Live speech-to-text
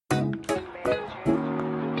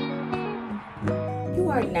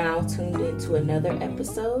are now tuned into another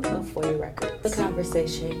episode of For Your Records, the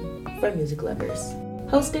conversation for music lovers.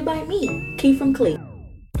 Hosted by me, Key from Clee.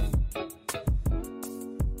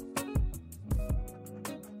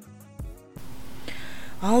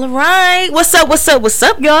 All right, what's up,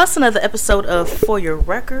 y'all? It's another episode of For Your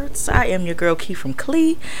Records. I am your girl, Key from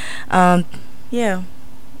Clee. I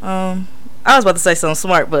was about to say something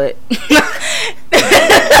smart, but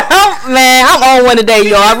man, I'm on one today,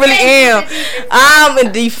 y'all. I really am. I'm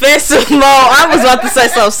in defensive mode. I was about to say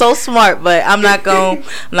something so smart, but I'm not gonna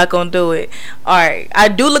do it. All right, I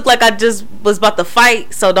do look like I just was about to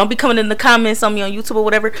fight, so don't be coming in the comments on me on YouTube or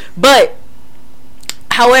whatever. But,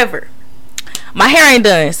 however, my hair ain't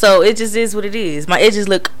done, so it just is what it is. My edges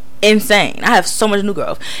look insane. I have so much new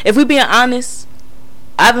growth. If we being honest,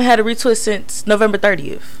 I haven't had a retwist since November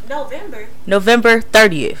 30th. November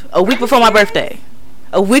 30th. A week before my birthday.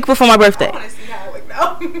 I want to see how it look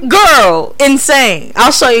now. Girl, insane.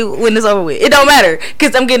 I'll show you when it's over with. It don't matter,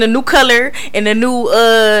 because I'm getting a new color and a new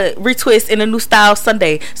retwist and a new style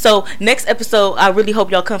Sunday. So next episode, I really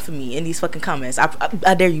hope y'all come for me in these fucking comments.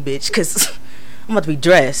 I dare you, bitch, because I'm about to be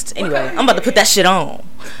dressed. Anyway, I'm about to put that shit on.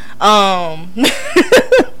 I'm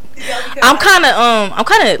kind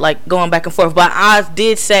of like going back and forth, but I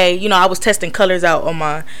did say, I was testing colors out on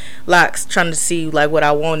my locks, trying to see like what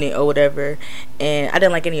I wanted or whatever, and I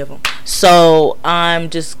didn't like any of them. So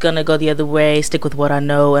I'm just gonna go the other way, stick with what I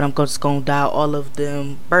know, and I'm just gonna dye all of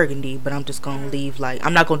them burgundy. But I'm just gonna leave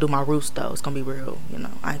I'm not gonna do my roots though. It's gonna be real,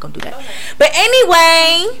 I ain't gonna do that. Okay. But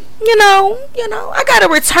anyway, I got a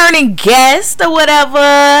returning guest or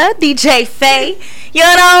whatever, DJ Faye.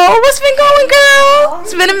 What's been going, girl?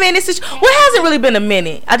 It's been a minute since. Well, it hasn't really been a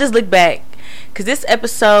minute. I just look back, because this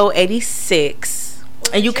episode 86,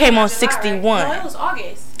 and you came on 61. No, it was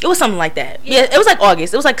August. It was something like that. Yeah, it was like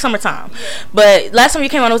August. It was like summertime. Yeah. But last time you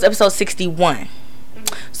came on, it was episode 61. Mm-hmm.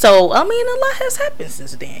 So, I mean, a lot has happened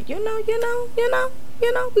since then.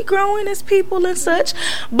 We growing as people and such.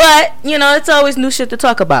 But, it's always new shit to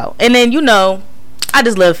talk about. And then, I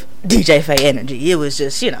just love DJ Faye energy. It was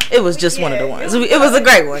just, it was just one of the ones. It was a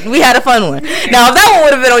great one. We had a fun one. Now, if that one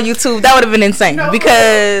would have been on YouTube, that would have been insane,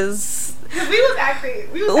 because we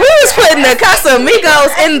was putting the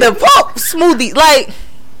Casamigos in the pulp smoothie. Like,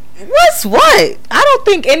 what? I don't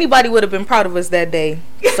think anybody would have been proud of us that day.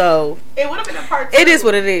 So it would have been a part 2. It is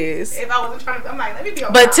what it is. If I wasn't trying to, I'm like, let me be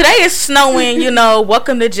on. But today is snowing.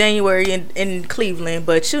 Welcome to January in Cleveland.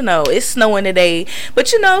 But it's snowing today. But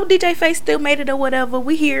DJ Faye still made it or whatever.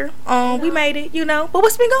 We here. We made it. But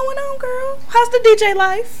what's been going on, girl? How's the DJ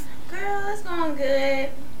life? Girl, it's going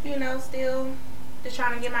good. Still just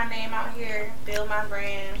trying to get my name out here, build my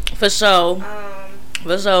brand. For sure.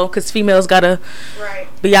 Because females gotta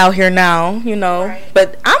be out here now, Right.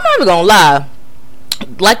 But I'm not even gonna lie.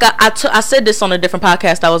 Like I said this on a different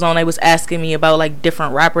podcast I was on. They was asking me about like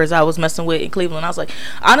different rappers I was messing with in Cleveland. I was like,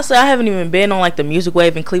 honestly, I haven't even been on like the music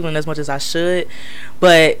wave in Cleveland as much as I should.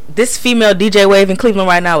 But this female DJ wave in Cleveland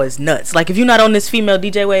right now is nuts. Like, if you're not on this female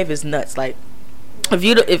DJ wave, it's nuts. Like,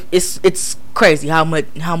 if it's crazy how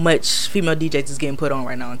much female DJs is getting put on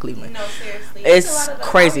right now in Cleveland. No, seriously, it's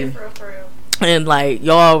crazy. For real. And like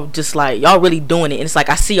y'all really doing it, and it's like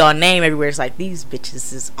I see y'all name everywhere. It's like these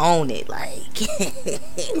bitches is on it. Like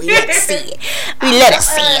we let us see it.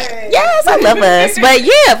 Yes, I love us. But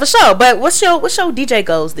yeah, for sure. But what's your DJ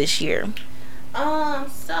goals this year?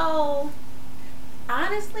 So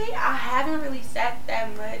honestly, I haven't really sat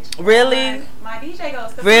that much. Really? My DJ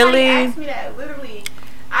goals. Really? Somebody asked me that. Literally,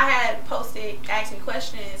 I had posted asking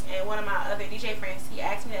questions, and one of my other DJ friends, he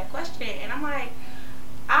asked me that question, and I'm like,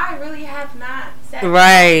 I really have not sat and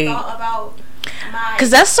thought about my...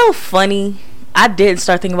 Because that's so funny. I didn't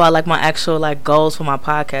start thinking about like my actual like goals for my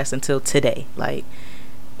podcast until today. Like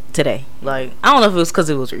today. Like, I don't know if it was because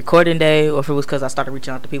it was recording day, or if it was because I started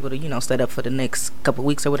reaching out to people to set up for the next couple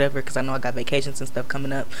weeks or whatever, because I know I got vacations and stuff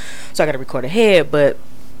coming up, so I got to record ahead. But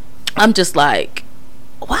I'm just like,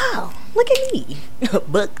 wow, look at me.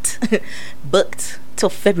 booked till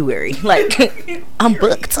February. Like, I'm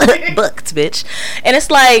booked bitch. And it's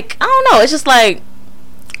like, I don't know, it's just like,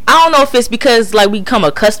 I don't know if it's because like we become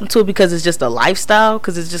accustomed to it, because it's just a lifestyle,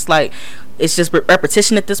 because it's just like, it's just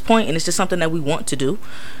repetition at this point, and it's just something that we want to do.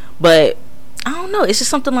 But I don't know, it's just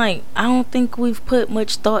something like, I don't think we've put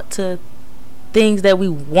much thought to things that we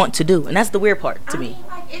want to do, and that's the weird part to me. I mean,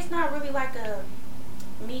 like, it's not really like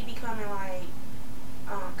me becoming like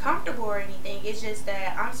comfortable or anything. It's just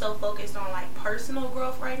that I'm so focused on like personal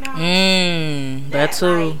growth right now. That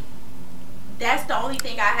too. Like, that's the only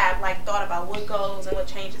thing I have like thought about, what goals and what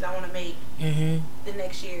changes I want to make the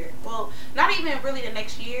next year. Well, not even really the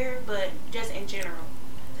next year, but just in general.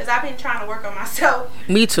 Because I've been trying to work on myself.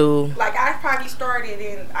 Me too. Like, I probably started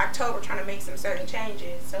in October trying to make some certain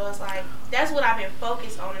changes. So it's like, that's what I've been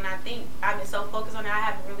focused on. And I think I've been so focused on it, I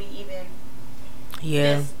haven't really even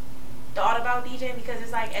just thought about DJing. Because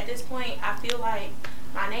it's like, at this point, I feel like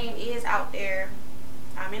my name is out there.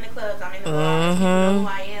 I'm in the clubs, I'm in the bars, people know who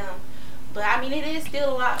I am. But I mean, it is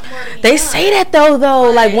still a lot more to be They done. say that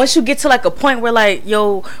though, like once you get to like a point where like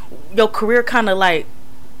your career kind of like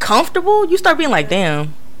comfortable, you start being like,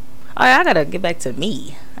 damn, all right, I gotta get back to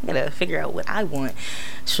me. I gotta figure out what I want.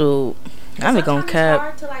 So I'm gonna cap. It's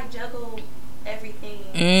hard to like juggle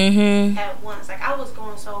everything at once. Like, I was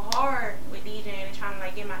going so hard with DJing and trying to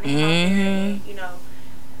like get my name out there and, you know,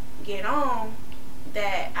 get on,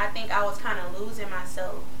 that I think I was kind of losing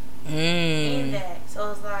myself in that.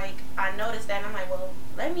 So it's like, I noticed that and I'm like, well,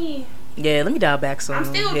 let me dial back some. I'm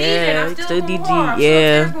still DJing. I'm still going hard.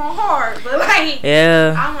 I'm still going hard. But like,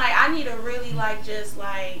 I'm like, I need to really like just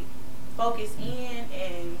like focus in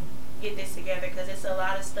and get this together, because it's a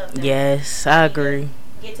lot of stuff that I agree.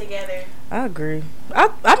 Get together. I agree.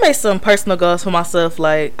 I made some personal goals for myself.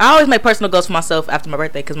 Like, I always make personal goals for myself after my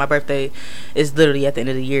birthday, because my birthday is literally at the end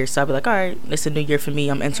of the year. So I'll be like, all right, it's a new year for me.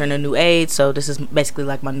 I'm entering a new age, so this is basically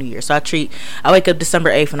like my new year. So I wake up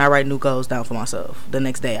December 8th and I write new goals down for myself the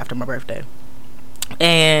next day after my birthday.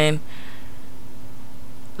 And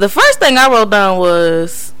the first thing I wrote down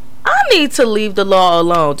was, I need to leave the law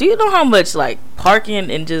alone. Do you know how much like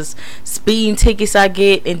parking and just speeding tickets I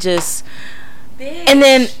get, and just... And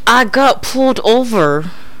then I got pulled over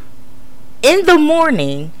in the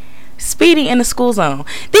morning speeding in the school zone.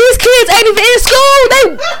 These kids ain't even in school.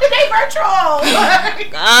 They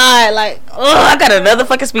virtual. God, like, I got another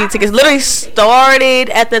fucking speeding ticket. Literally started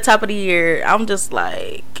at the top of the year. I'm just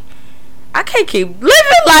like, I can't keep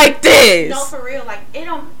living like this. No, for real. Like, it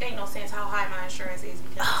ain't no sense how high my insurance is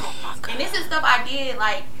because of tickets. And this is stuff I did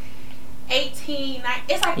like 18, 19.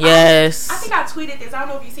 It's like, yes. I think I tweeted this. I don't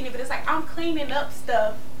know if you've seen it, but it's like, I'm cleaning up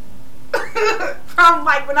stuff from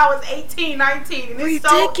like when I was 18, 19. And it's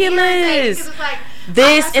ridiculous. So it's like,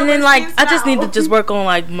 this, and then like, I just need to just work on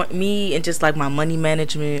like me and just like my money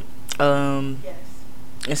management.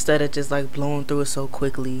 Instead of just like blowing through it so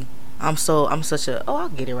quickly. I'm such a, I'll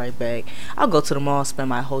get it right back. I'll go to the mall, spend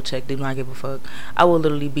my whole check, do not give a fuck. I will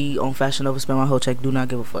literally be on Fashion Nova, spend my whole check, do not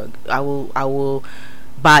give a fuck. I will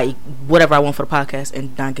buy whatever I want for the podcast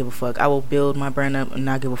and not give a fuck. I will build my brand up and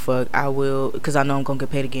not give a fuck. I will, because I know I'm gonna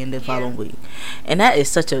get paid again the following week. And that is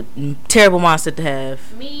such a terrible mindset to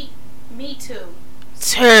have. Me too.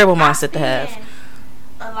 Terrible mindset to have.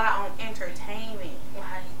 A lot on entertainment.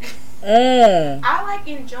 I like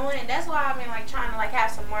enjoying. That's why I've been like trying to like have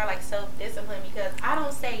some more like self-discipline, because I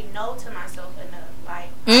don't say no to myself enough. Like,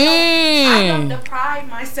 I don't deprive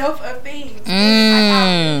myself of things. Like,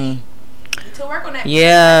 I really need to work on that. I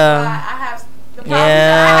have the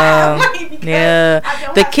problems that I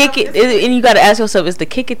have. The kick it, and you gotta ask yourself, is the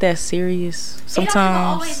kick it that serious? Sometimes. It doesn't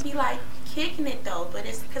always be like kicking it though, but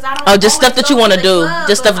it's because I don't. Oh, just stuff that you want to do.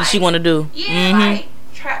 Just stuff that you want to do. Yeah, like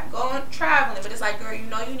going traveling, but it's like, girl, you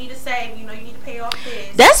know you need to save. You know you need to pay off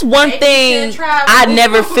this. That's one thing I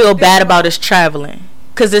never feel bad about, is traveling,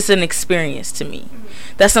 because it's an experience to me.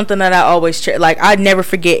 That's something that I always like. I never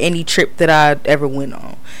forget any trip that I ever went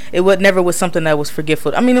on. It never was something that was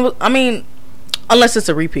forgetful. I mean, unless it's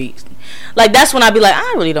a repeat. Like, that's when I be like,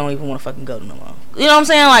 I really don't even want to fucking go to no more. You know what I'm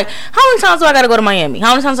saying? Like, how many times do I gotta go to Miami?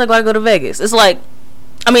 How many times do I gotta go to Vegas? It's like,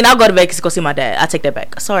 I mean, I'll go to Vegas to go see my dad. I take that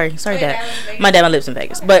back. Sorry, Dad. My dad lives in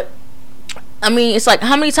Vegas. Okay. But, I mean, it's like,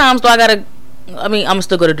 how many times do I gotta... I mean, I'm gonna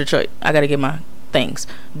still go to Detroit. I gotta get my things.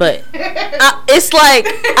 But, it's like,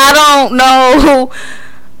 I don't know...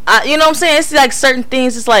 you know what I'm saying? It's like certain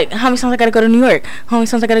things. It's like, how many times I gotta go to New York? How many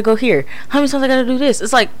times I gotta go here? How many times I gotta do this?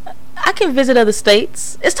 It's like, I can visit other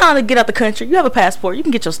states. It's time to get out the country. You have a passport. You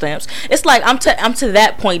can get your stamps. It's like, I'm to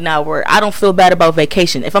that point now where I don't feel bad about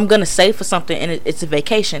vacation. If I'm gonna save for something and it's a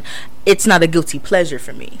vacation, it's not a guilty pleasure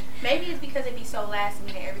for me. Maybe it's because it be so last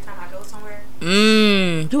minute every time I go somewhere.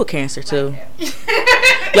 You a Cancer too.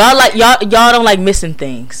 y'all don't like missing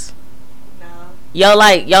things. No. Y'all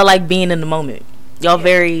like being in the moment. Y'all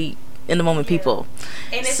very in the moment people.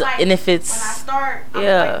 And it's like, and if it's when I start,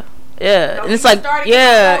 and it's like,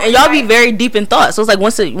 and y'all be very deep in thought. So it's like,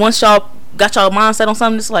 once y'all got y'all mindset on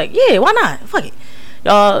something, it's like, why not? Fuck it,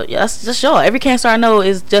 y'all. That's just y'all. Every Cancer I know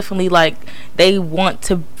is definitely like, they want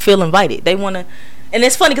to feel invited. They want to, and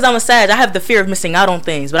it's funny because I'm a Sag. I have the fear of missing out on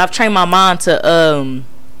things, but I've trained my mind to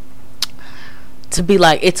be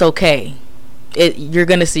like, it's okay. You're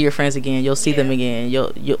gonna see your friends again. You'll see them again.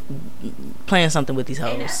 You'll playing something with these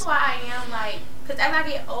hoes. And that's why I am like, because as I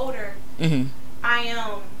get older, I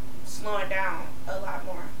am slowing down a lot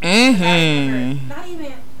more. Mm-hmm. Not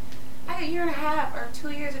even like a year and a half or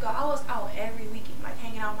 2 years ago, I was out every weekend, like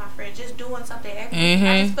hanging out with my friends, just doing something every weekend.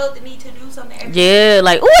 I just felt the need to do something every weekend.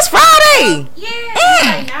 Like, oh, it's Friday.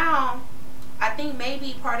 Like now, I think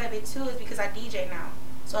maybe part of it too is because I DJ now.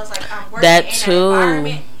 So it's like I'm working that in too. an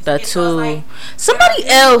environment. That too. Like, somebody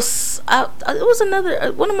else. It was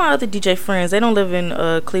another one of my other DJ friends. They don't live in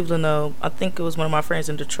Cleveland though. I think it was one of my friends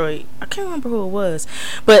in Detroit. I can't remember who it was,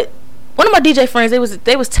 but one of my DJ friends.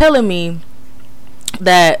 They was telling me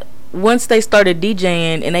that once they started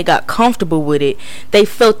DJing and they got comfortable with it, they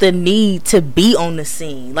felt the need to be on the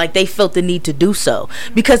scene. Like they felt the need to do so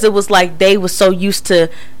because it was like they were so used to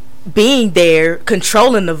being there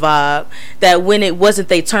controlling the vibe that when it wasn't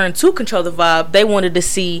their turn to control the vibe, they wanted to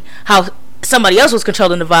see how somebody else was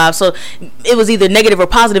controlling the vibe. So it was either negative or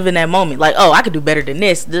positive in that moment, like, oh, I could do better than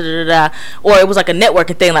this, da, da, da, da. Or it was like a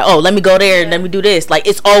networking thing, like, oh, let me go there and let me do this. Like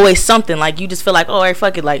it's always something. Like you just feel like, oh, all right,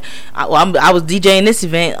 fuck it, like I was DJing this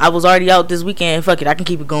event, I was already out this weekend, fuck it, I can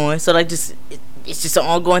keep it going. So like just it's just an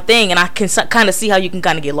ongoing thing, and I can kind of see how you can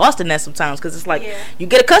kind of get lost in that sometimes because it's like you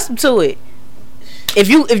get accustomed to it. If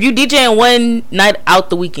you DJing one night out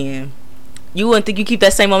the weekend, you wouldn't think you keep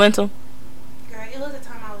that same momentum? Girl, it was a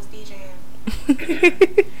time I was DJing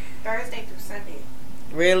Thursday through Sunday.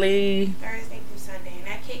 Really? Thursday through Sunday, and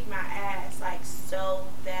that kicked my ass like so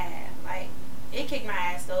bad. Like it kicked my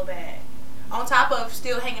ass so bad. On top of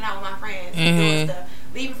still hanging out with my friends, doing stuff,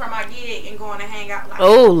 leaving from my gig and going to hang out. Like,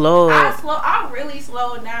 oh Lord, I really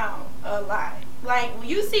slowed down a lot. Like, when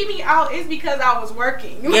you see me out, it's because I was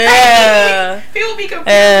working. Yeah. People be confused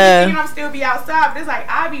thinking I'm still be outside, but it's like,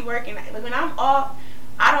 I be working. Like, when I'm off,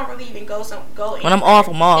 I don't really even go anywhere. When I'm off,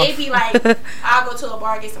 I'm off. They be like, I'll go to a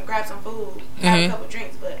bar, grab some food, have a couple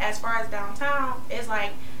drinks. But as far as downtown, it's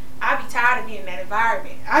like, I be tired of being in that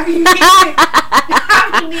environment. I be needing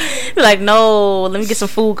like, no, let me get some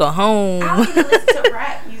food, go home. I don't even listen to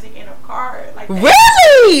rap music in a car. Like that.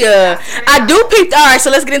 Really? I do peep. All right,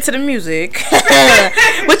 so let's get into the music.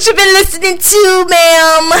 What you been listening to,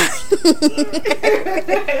 ma'am?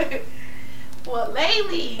 Well,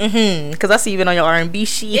 lately, because I see you been on your R&B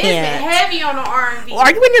shit. It's been heavy on the R&B.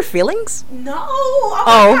 Are you in your feelings? No.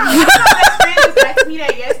 Oh. My best friend just texted me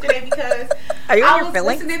that yesterday because I was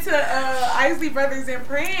listening to Isley Brothers and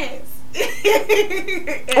Prince. Wait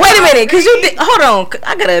a minute, because hold on,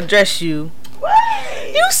 I gotta address you. What?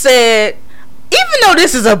 You said, even though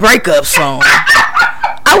this is a breakup song,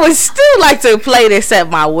 I would still like to play this at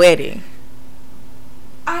my wedding.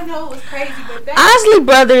 I know it was crazy, but Isley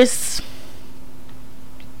Brothers.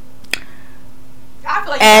 I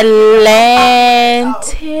feel like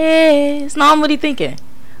Atlantis. No, I'm really thinking.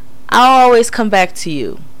 I'll always come back to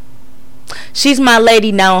you. She's my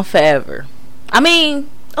lady now and forever. I mean,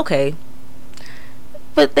 okay,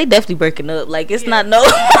 but they definitely breaking up. Like it's not no.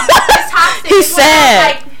 It's toxic. He's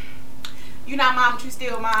sad. Like, you're not mine, but you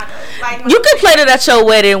still mine. Like you could play that at your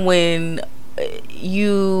wedding when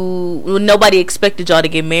nobody expected y'all to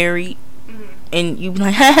get married, and you be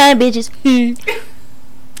like, haha, bitches.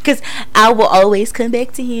 Because I will always come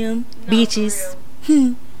back to him, bitches.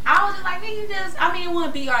 I was just like, nigga, it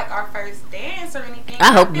wouldn't be like our first dance or anything.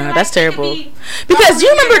 I hope not. Like, that's terrible. Because you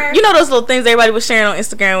remember, you know those little things everybody was sharing on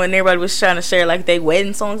Instagram when everybody was trying to share like their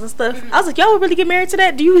wedding songs and stuff. I was like, y'all would really get married to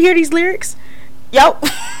that? Do you hear these lyrics? Yo.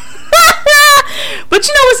 But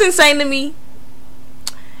you know what's insane to me?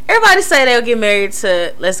 Everybody say they'll get married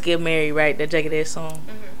to "Let's Get Married," right? The Jagged song.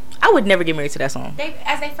 I would never get married to that song.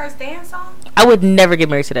 As their first dance song? I would never get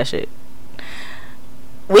married to that shit.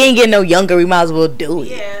 We ain't getting no younger. We might as well do it.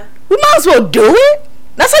 Yeah. We might as well do it.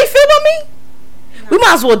 That's how you feel about me? No. We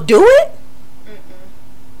might as well do it?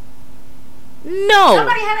 No.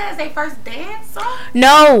 Somebody had it as their first dance song?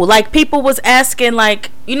 No. Like, people was asking,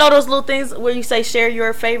 like, you know those little things where you say share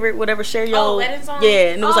your favorite, whatever, share your... wedding song?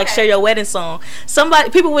 Yeah, and it was like share your wedding song.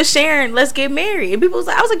 People was sharing "Let's Get Married." And people was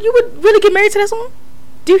like, I was like, you would really get married to that song?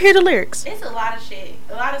 Do you hear the lyrics? It's a lot of shit.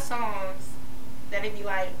 A lot of songs that it be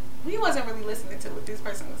like, we wasn't really listening to what this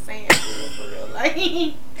person was saying for real. Like,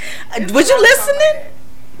 was you listening?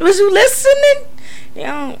 Like was you listening?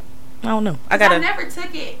 Yeah, I don't know. I never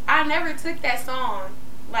took it. I never took that song.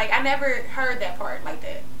 Like, I never heard that part like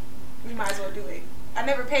that. We might as well do it. I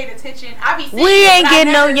never paid attention. I be singing. We ain't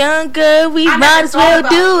getting no younger. We might as well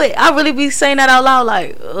do it. I really be saying that out loud.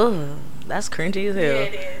 Like, ugh, that's cringy as hell. Yeah,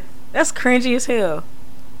 it is. That's cringy as hell.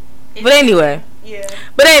 But anyway. Yeah.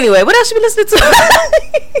 But anyway, what else you been listening to?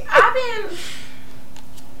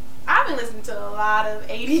 I've been listening to a lot of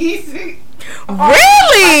 80s.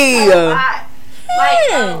 Really? A lot. Like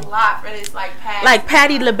a lot for this, like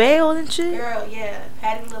Patti LaBelle and shit. Girl, yeah,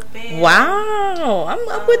 Patti LaBelle. Wow,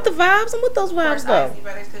 I'm with the vibes. I'm with those vibes though. Isley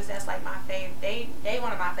Brothers, because that's like my favorite. They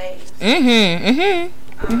one of my faves.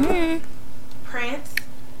 Prince.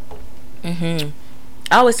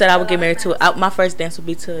 I always said I would get married to it. My first dance would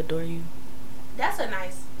be to Adore You. That's a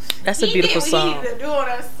nice. That's a beautiful song. He did do on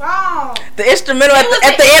that song. The instrumental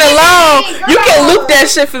at the end alone. You can loop that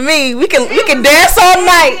shit for me. We can dance all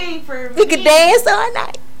night. We can dance all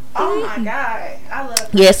night. Oh my god, I love it.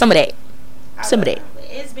 Yeah, some of that. Some of that.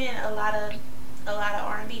 It's been a lot of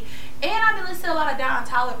R&B, and I've been listening to a lot of Don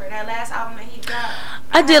Toliver. That last album that he dropped.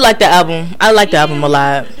 I did like the album. I like the album a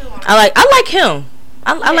lot. I like him.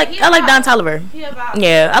 I like Don Toliver.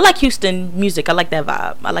 Yeah, I like Houston music. I like that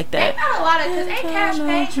vibe. I like that. They got a lot of, because ain't Cash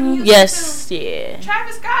Page from Houston yes, too. Yeah.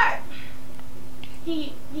 Travis Scott.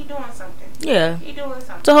 He doing something. Yeah. He doing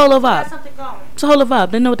something. It's a whole vibe. Got something going. It's a whole vibe.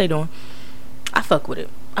 They know what they doing. I fuck with it.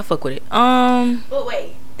 But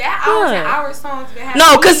wait, that Hours and Hours song's been having.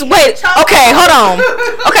 No, cause wait. Okay, hold on.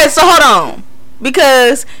 Okay, so hold on,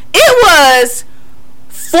 because it was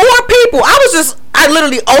 4 people. I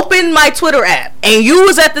literally opened my Twitter app and you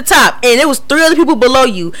was at the top, and it was 3 other people below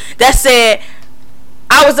you that said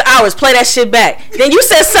Hours and Hours, play that shit back. Then you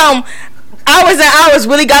said some Hours and Hours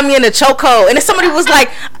really got me in a chokehold, and then somebody was like,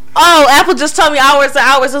 oh, Apple just told me Hours and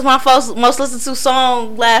Hours was my most listened to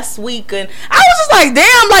song last week, and I was just like,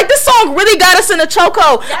 damn, like this song really got us in a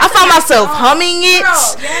chokehold. I found myself humming it,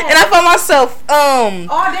 and I found myself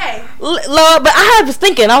all day. But I was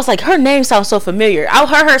thinking, I was like, her name sounds so familiar. I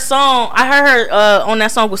heard her on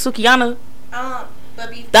that song with Sukihana.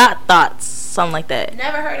 Thoughts, something like that.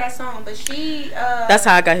 Never heard that song, but she. That's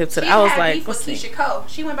how I got hip to it. I was like, what's Keisha Cole?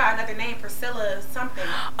 She went by another name, Priscilla something.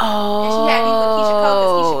 Oh, and she had beef with Keisha Cole,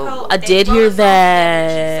 because Keisha Cole. I did hear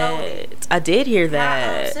that. I did hear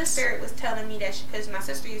that. My sister was telling me that because my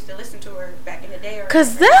sister used to listen to her back in the day.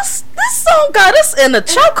 Because this song got us in a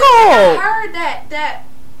chokehold. I heard that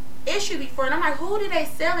issue before, and I'm like, who did they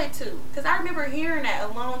sell it to? Because I remember hearing that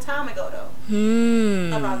a long time ago though.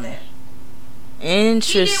 About that.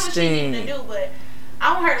 Interesting. She did what she needed to do, but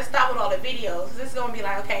I want her to stop with all the videos. It's gonna be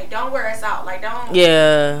like, okay, don't wear us out. Like, don't.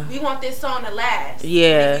 Yeah. We want this song to last.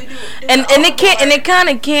 Yeah. And it kind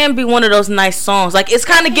of can be one of those nice songs. Like it's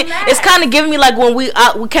kind of giving me like when we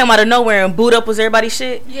came out of nowhere and Boot Up was everybody's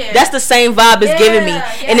shit. Yeah. That's the same vibe it's giving me.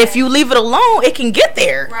 Yeah. And if you leave it alone, it can get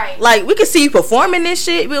there. Right. Like we can see you performing this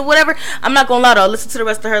shit, whatever. I'm not gonna lie though. Listen to the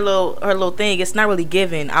rest of her little thing. It's not really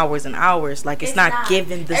giving Hours and Hours. Like it's not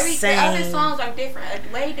giving the same. The other songs are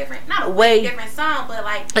different, way different. Not a way different song. But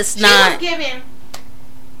like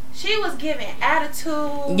she was giving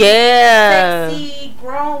attitude, sexy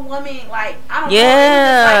grown woman, like I don't know,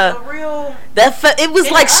 it was like a real. It was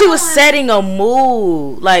like she was setting a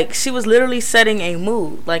mood, like she was literally setting a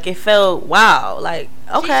mood. Like it felt wow, like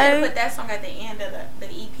okay. She should have put that song at the end of the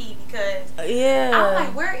EP because I'm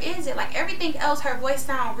like, where is it? Like everything else, her voice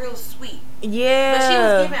sound real sweet. Yeah, but she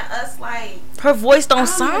was giving us like her voice don't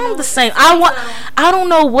sound the same. I don't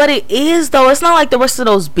know what it is though. It's not like the rest of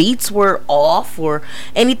those beats were off or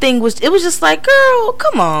anything. It was just like, girl,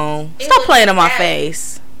 come on, stop playing in my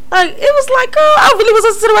face. Like it was like, girl, I really was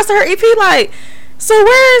listening to the rest of her EP. Like, so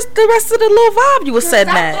where's the rest of the little vibe you was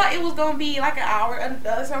setting at? I thought it was gonna be like an hour.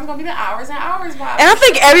 So I'm gonna be the Hours and Hours vibe. And I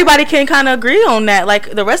think everybody can kind of agree on that. Like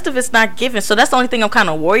the rest of it's not given. So that's the only thing I'm kind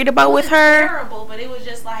of worried about with her. Terrible, but it was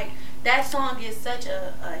just like. That song is such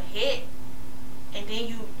a hit, and then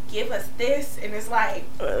you give us this, and it's like,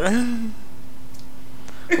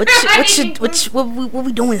 what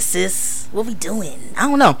we doing, sis? What we doing? I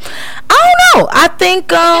don't know. I think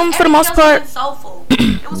for the most part, soulful.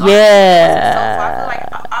 It was soulful. I feel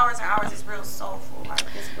like Hours and Hours is real soulful. Like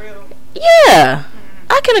it's real. Yeah,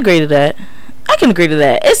 I can agree to that.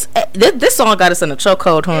 It's this song got us in a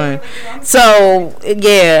chokehold, huh? So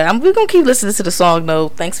yeah, we're gonna keep listening to the song though.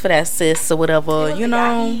 Thanks for that, sis, or whatever. You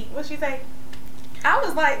know. What she say? I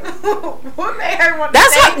was like, what made her want to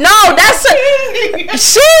that's her. No, that's her.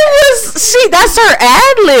 That's her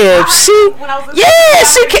ad lib. She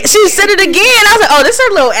said it again. I was like, oh, this is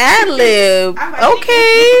her little ad lib.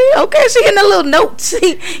 Okay, she getting a little note.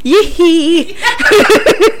 Yee.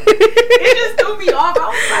 It just threw me off. I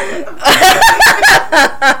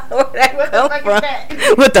was like, what the fuck is that?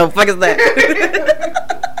 What the fuck is that?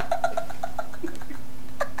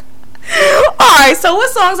 Alright, so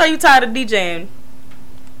what songs are you tired of DJing?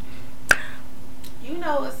 You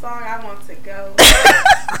know what song I want to go.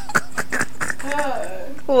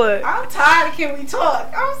 What? I'm tired of Can We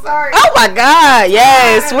Talk. I'm sorry. Oh my God,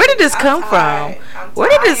 yes. Where did this come from? Where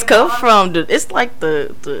did this come from? It's like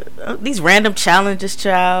the these random challenges,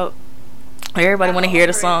 child. Everybody want to hear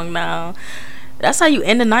the song now. That's how you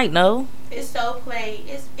end the night, no? It's so played.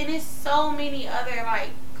 It's so many other like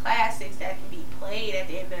classics that can be played at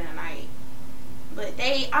the end of the night. But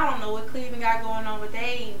I don't know what Cleveland got going on, but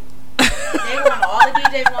they want all the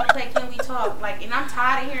DJs want to play Can We Talk, like, and I'm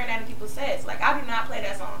tired of hearing that in people's sets. Like, I do not play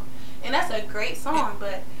that song, and that's a great song,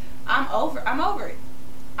 but I'm over it.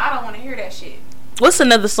 I don't want to hear that shit. What's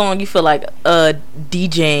another song you feel like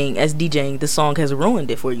DJing the song has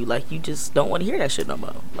ruined it for you? Like, you just don't want to hear that shit no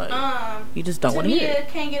more. Like, you just don't want to hear it.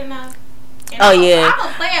 Can't Get Enough. And I'm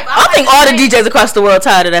gonna play it, but I think all the DJs across the world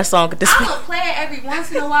tired of that song at this point. I'm gonna play it every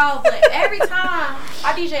once in a while, but every time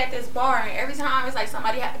I DJ at this bar, and every time it's like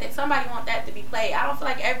somebody want that to be played. I don't feel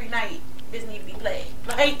like every night this need to be played.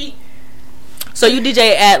 Like, so you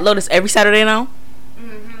DJ at Lotus every Saturday now?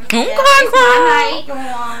 Okay, it's my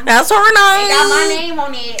night. That's her name. Got my name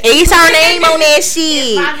on it. It's her name on that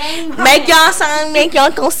shit. My name make y'all something. Make y'all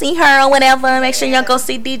go see her or whatever. Make sure y'all go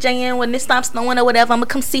see DJing when it stops snowing or whatever. I'm gonna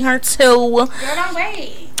come see her too. Girl, don't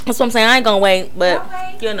wait. That's what I'm saying. I ain't gonna wait, but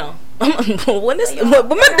you know. when this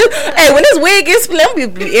wig gets split, I'm gonna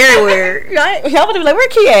be everywhere. Y'all gonna be like, where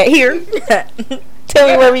Key at? Here. Tell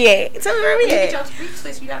me where we at.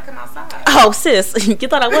 You gotta come outside. Oh, sis, you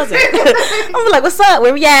thought I wasn't? I'm like, what's up?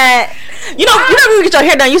 Where we at? You know, when you get your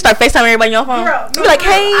hair done, you start FaceTiming everybody on your phone. Girl, you be like,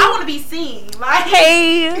 hey, I want to be seen. Like,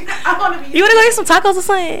 hey, I want to be. You want to go get some tacos or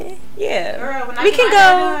something? Yeah, girl, when we can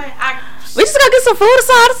go. We just gotta get some food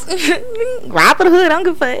aside. Ride for the hood. I don't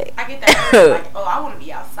give a fuck. I get that. Like, I want to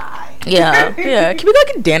be outside. Yeah. Can we go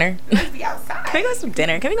get dinner? Let's be outside. Can we go get some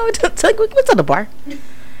dinner? Can we go to the bar? Can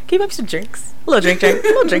you go get some drinks? A little drink. A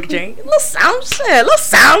little drink. A little sound shit. A little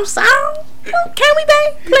sound. Can we,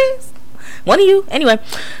 babe? Please. One of you. Anyway.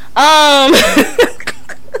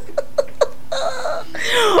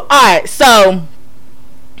 Alright, so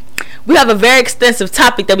we have a very extensive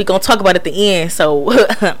topic that we're gonna talk about at the end. So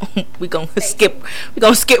we're gonna skip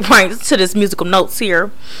right to this musical notes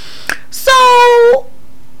here. So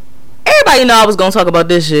everybody know I was gonna talk about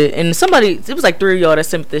this shit, and it was like 3 of y'all that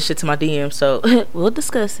sent this shit to my DM, so we'll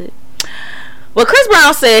discuss it. Well, Chris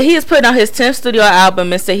Brown said he is putting out his 10th studio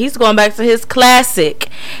album and said he's going back to his classic,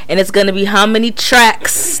 and it's gonna be how many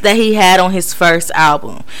tracks that he had on his first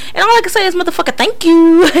album. And all I can say is, motherfucker, thank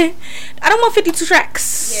you. I don't want 52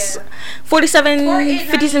 tracks. Yeah.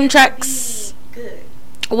 57 tracks. Good.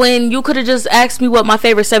 When you could have just asked me what my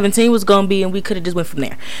favorite 17 was gonna be, and we could have just went from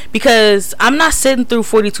there. Because I'm not sitting through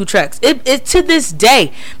 42 tracks. It to this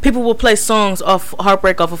day, people will play songs off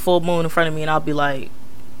Heartbreak off of Full Moon in front of me, and I'll be like,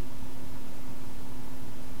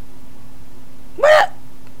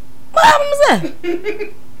 What album is that?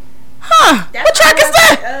 Huh? What track is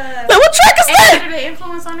that? What track is that? Under the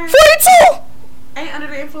Influence on there? 42. Ain't Under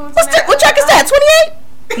the Influence on there? What track is that?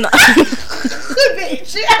 28? No.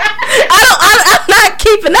 I'm not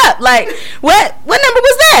keeping up. Like, what number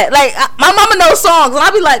was that? Like, my mama knows songs, and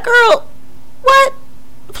I'll be like, girl, what?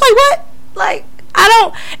 Play what? Like, I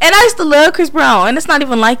don't. And I used to love Chris Brown, and it's not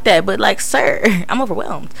even like that. But like, sir, I'm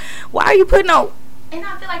overwhelmed. Why are you putting out? And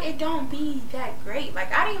I feel like it don't be that great.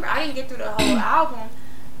 Like, I didn't get through the whole album,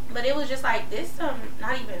 but it was just like, this not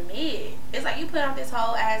even mid. It's like you put out this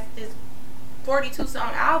 42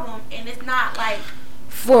 song album, and it's not like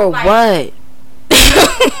for like, what?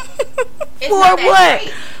 For what?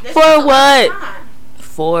 For what?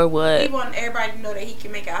 For what? He want everybody to know that he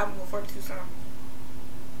can make an album with 42 songs.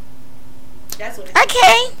 That's what. I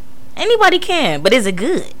can. Anybody can, but is it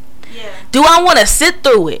good? Yeah. Do I want to sit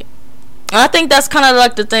through it? I think that's kind of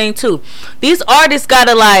like the thing too. These artists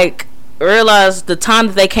gotta like realize the time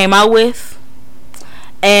that they came out with,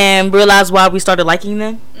 and realize why we started liking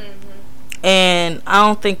them. Mm-hmm. And I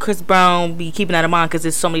don't think Chris Brown be keeping that in mind, because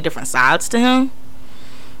there's so many different sides to him,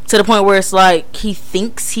 to the point where it's like he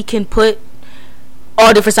thinks he can put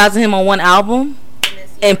all different sides of him on one album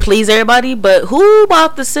and please everybody. But who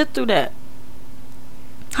about to sit through that?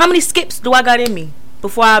 How many skips do I got in me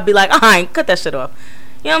before I be like, alright, cut that shit off?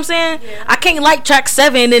 You know what I'm saying? Yeah. I can't like track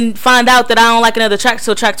 7 and find out that I don't like another track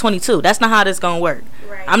till track 22. That's not how this gonna work.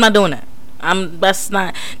 Right. I'm not doing that.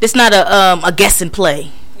 This not a guess and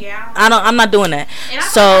play. Yeah. I'm not doing that. And I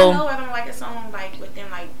know if I'm like a song like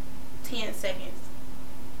within like 10 seconds.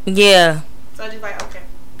 Yeah. So just like, okay.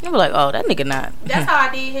 You be like, oh, that nigga not. That's how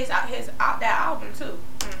I did that album too.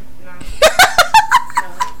 No. No.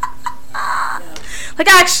 Like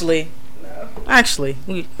actually,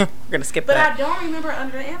 we're gonna skip but that. I don't remember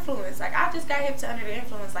Under the Influence. Like, I just got hip to Under the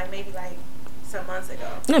Influence like maybe like some months ago.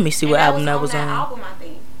 Let me see what album that was on. That album, I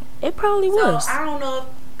think. It probably was. I don't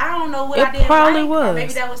know what I did. It probably was. Or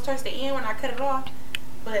maybe that was towards the end when I cut it off.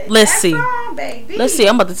 But let's see. Song, baby. Let's see.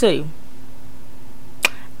 I'm about to tell you.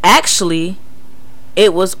 Actually,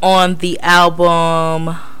 it was on the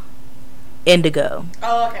album Indigo.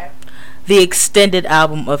 Oh, okay. The extended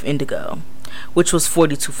album of Indigo, which was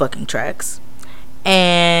 42 fucking tracks.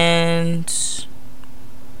 And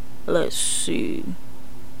let's see.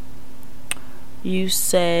 You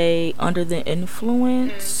say Under the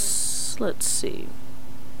Influence. Let's see.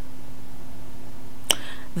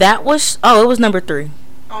 That was it was number 3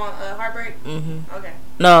 on Heartbreak. Okay.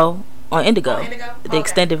 No, on Indigo. The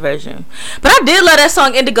extended version. But I did love that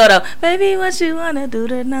song Indigo though. Baby, what you wanna do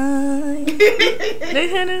tonight?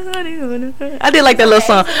 I did like that little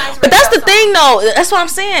song. Nice, but that's the thing though. That's what I'm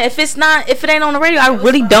saying. If it ain't on the radio, I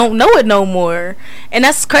really don't know it no more. And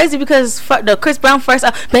that's crazy because the Chris Brown first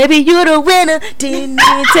album, Baby, you're the winner. Didn't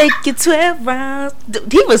even take you 12 rounds.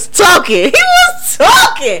 He was talking.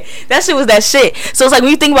 That shit was that shit. So it's like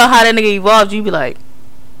when you think about how that nigga evolved, you be like,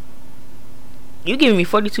 you giving me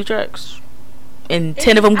 42 tracks and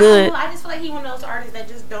 10 of them good. I just feel like he one of those artists that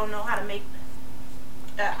just don't know how to make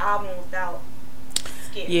an album without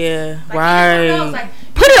skips. Yeah, like, right. Like,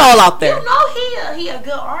 put it all out there. You know he a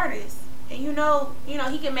good artist, and you know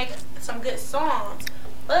he can make some good songs.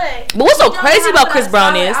 But what's so crazy about Chris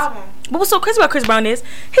Brown is,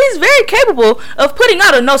 he's very capable of putting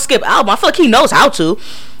out a no skip album. I feel like he knows how to.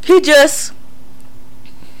 He just.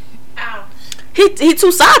 He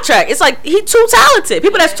too sidetracked. It's like he too talented.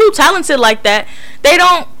 People that's too talented like that, they're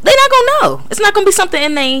not gonna know. It's not gonna be something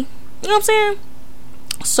in they, you know what I'm saying?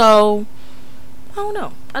 So I don't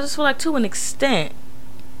know. I just feel like to an extent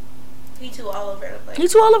he too all over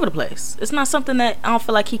the place. It's not something that I don't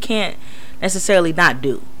feel like he can't necessarily not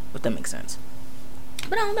do, if that makes sense.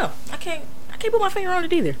 But I don't know. I can't put my finger on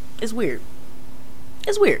it either. It's weird.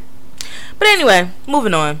 But anyway,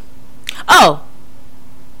 moving on. Oh.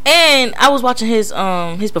 And I was watching his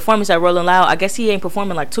performance at Rolling Loud. I guess he ain't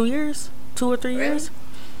performing like 2 or 3 years.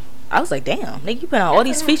 I was like, damn, nigga, you put out all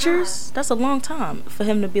these features. That's a long time for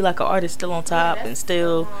him to be like an artist still on top and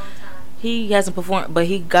still. He hasn't performed, but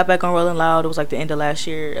he got back on Rolling Loud. It was like the end of last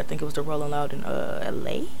year. I think it was the Rolling Loud in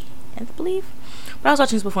LA, I believe. But I was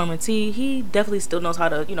watching his performance. He definitely still knows how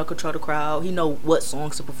to control the crowd. He know what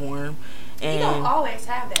songs to perform. And he don't always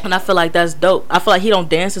have that. And I feel like that's dope. I feel like he don't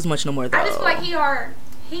dance as much no more though. I just feel like he our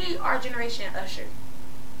generation Usher.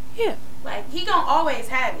 Yeah. Like he gonna always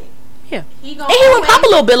have it. Yeah. He would pop a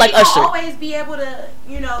little bit like Usher. He always be able to,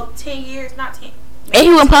 10 years, not 10. And he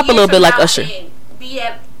would pop a little bit like Usher. Be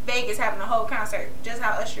at Vegas having a whole concert, just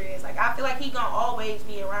how Usher is. Like I feel like he gonna always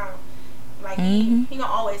be around. Like he gonna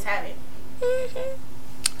always have it.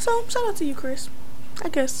 So shout out to you, Chris. I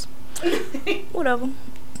guess. Whatever.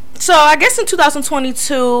 So I guess in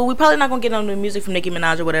 2022, we probably not gonna get on the music from Nicki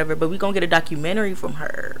Minaj or whatever, but we gonna get a documentary from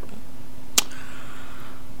her.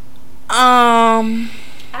 I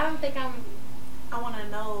don't think I want to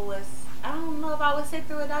know I don't know if I would sit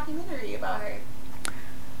through a documentary about her.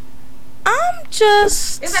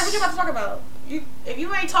 It's like what you about to talk about. If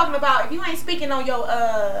you ain't speaking on your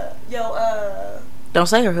don't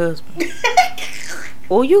say her husband.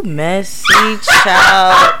 Oh, you messy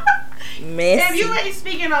child. Messy. If you ain't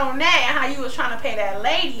speaking on that and how you was trying to pay that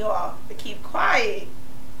lady off to keep quiet,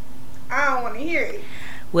 I don't want to hear it.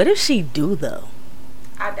 What if she do though?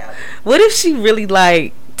 I doubt it. What if she really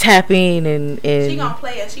like tap in and she gonna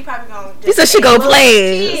play it? She probably gonna. She said she gonna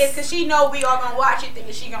play it. She is, cause she know we all gonna watch it.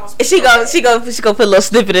 Thinking she gonna. She gonna put a little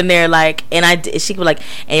snippet in there like, she could be like,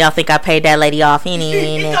 and y'all think I paid that lady off?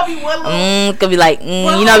 It's gonna be one little. Gonna be like, the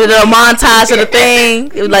little montage of the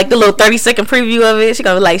thing, it was like the little 30-second preview of it. She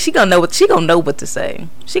gonna be like, she gonna know what to say.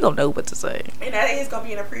 And that is gonna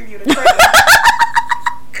be in a preview of the trailer.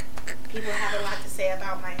 People have a lot to say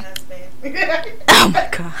about my husband.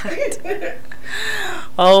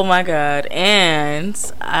 Oh my god. And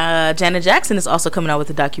Janet Jackson is also coming out with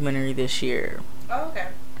a documentary this year. Oh, okay.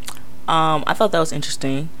 I thought that was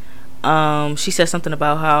interesting. She said something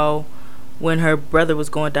about how when her brother was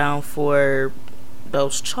going down for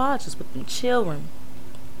those charges with them children.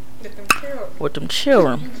 With them children. With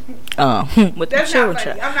them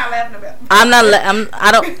children. I'm not laughing about it. I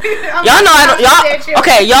don't. Y'all know I don't. Y'all.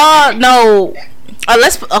 Okay, y'all know. We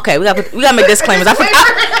gotta make disclaimers.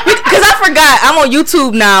 Because I forgot I'm on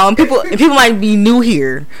YouTube now, and people might be new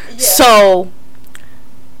here. Yeah. So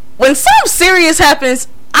when something serious happens,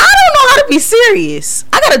 I don't know how to be serious.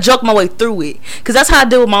 I gotta joke my way through it, because that's how I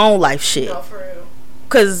deal with my own life shit. No, for real.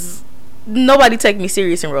 Because nobody take me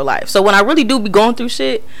serious in real life. So when I really do be going through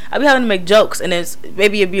shit, I be having to make jokes, and then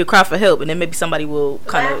maybe it'd be a cry for help, and then maybe somebody will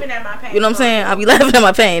kind of laughing at my pain. You know what I'm saying? I'll be laughing at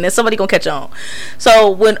my pain, and somebody gonna catch on.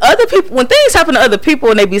 So when things happen to other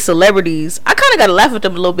people and they be celebrities, I kind of gotta laugh at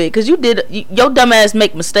them a little bit, because your dumb ass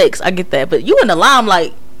make mistakes. I get that, but you in the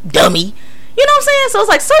limelight, dummy. You know what I'm saying? So it's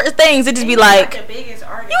like certain things it just be like the biggest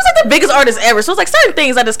artist. He was like the biggest artist ever. So it's like certain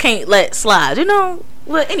things I just can't let slide. You know.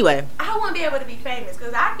 Well, anyway, I want to be able to be famous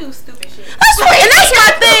because I do stupid shit. That's right, and that's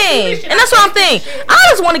my thing, and that's what I'm thinking. I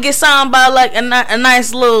just want to get signed by like a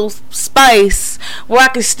nice little spice where I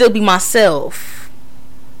can still be myself.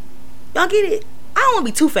 Y'all get it? I don't want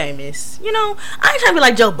to be too famous. You know, I ain't trying to be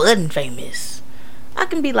like Joe Budden famous. I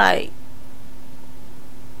can be like,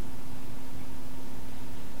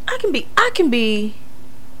 I can be.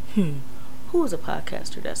 Who is a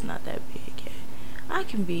podcaster that's not that big yet? I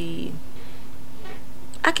can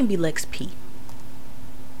be Lex P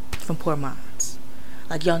from Poor Minds.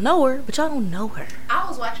 Like, y'all know her, but y'all don't know her. I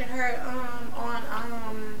was watching her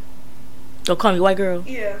on Don't Call Me White Girl.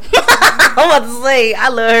 Yeah. I'm about to say I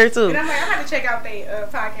love her too. And I'm like, I have to check out their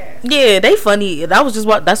podcast. Yeah, they funny. That was just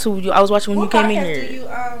what I was watching when you came in here. What podcast do you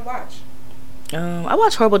watch? I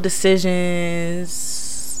watch Horrible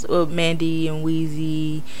Decisions with Mandy and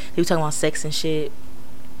Weezy. They were talking about sex and shit.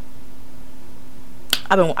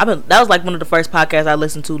 I've been. That was like one of the first podcasts I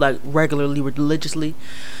listened to like regularly, religiously.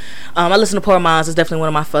 I listen to Poor Minds. It's definitely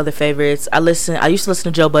one of my other favorites. I used to listen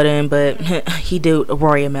to Joe Budden, but he did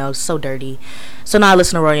Rory and Mel. It's so dirty. So now I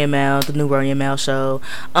listen to Rory and Mel, the new Rory and Mel show.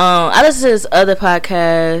 I listen to this other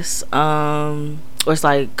podcast, where it's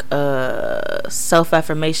like self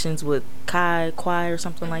affirmations with Kai or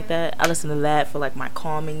something like that. I listen to that for like my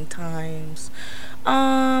calming times.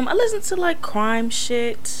 I listen to like crime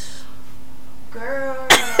shit. Girl.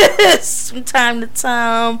 From time to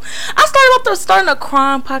time. I starting a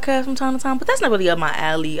crime podcast from time to time, but that's not really up my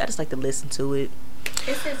alley. I just like to listen to it.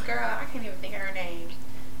 It's this girl, I can't even think of her name.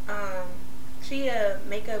 She a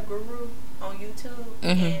makeup guru on YouTube.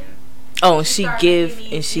 And and she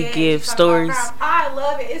gives stories. I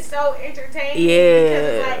love it. It's so entertaining. Yeah.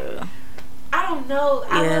 Because it's like, I don't know.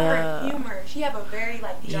 I love her humor. She have a very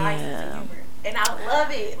like dry sense of humor. And I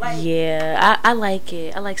love it. Like, yeah, I like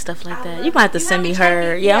it. I like stuff like that. You might have to send me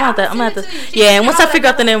her. Yeah, I'm gonna have to. Yeah, and once I figure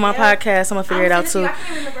out the name of my podcast, I'm gonna figure it out too. I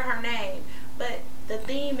can't remember her name, but the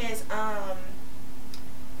theme is I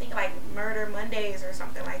think like Murder Mondays or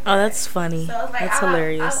something like that. Oh, that's funny. So it's like, that's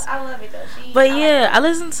hilarious. I love it though. I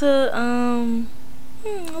listen to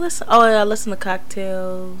I listen to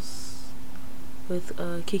Cocktails with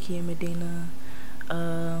Kiki and Medina.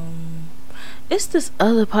 It's this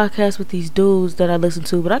other podcast with these dudes that I listen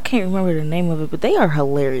to, but I can't remember the name of it, but they are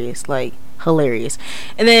hilarious, like hilarious.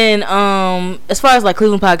 And then as far as like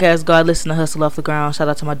Cleveland podcasts go, I listen to Hustle Off the Ground. Shout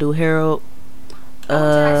out to my dude Harold.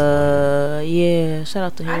 Yeah, shout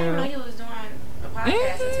out to Harold. I didn't know he was doing a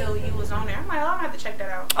podcast until you was on there. I'm like, I'm gonna have to check that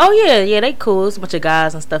out. Oh yeah, they cool. It's a bunch of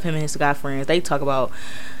guys and stuff. Him and his guy friends. They talk about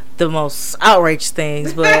the most outrageous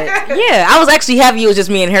things, but yeah, I was actually happy it was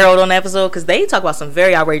just me and Harold on the episode because they talk about some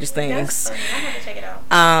very outrageous things. I'm gonna check it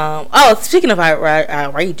out. Speaking of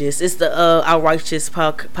outrageous, it's the Outrageous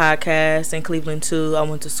podcast in Cleveland too. I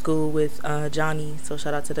went to school with Johnny, so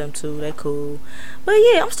shout out to them too. They cool. But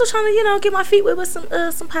yeah, I'm still trying to get my feet wet with some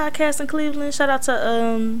podcasts in Cleveland. Shout out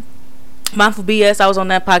to Mindful BS. I was on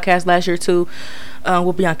that podcast last year too,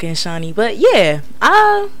 with Bianca and Shani. But yeah,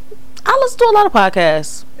 I listen to a lot of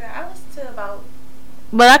podcasts. I listen to about,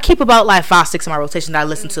 but I keep about like 5-6 in my rotation that I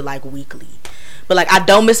listen to like weekly. But like I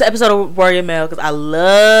don't miss an episode of Rory and Mel because I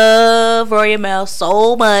love Rory and Mel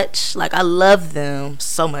so much. Like I love them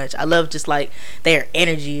so much. I love just like their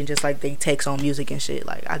energy and just like they takes on music and shit.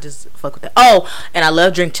 Like I just fuck with that. Oh, and I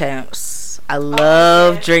love Drink Champs. I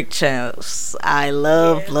love Drink Champs. I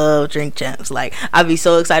love Drink Champs. Like I'd be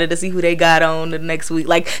so excited to see who they got on the next week.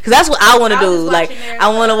 Like because that's what I want to do. Like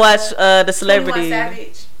I want to watch the celebrity.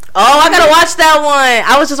 Oh, I gotta watch that one.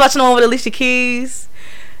 I was just watching the one with Alicia Keys.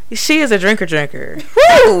 She is a drinker.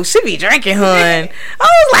 Woo, she be drinking, hun. I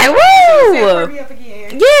was like, woo.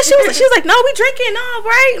 Yeah, she was like, no, we drinking, no,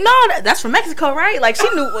 right? No, that's from Mexico, right? Like she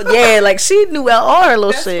knew, yeah, like she knew all her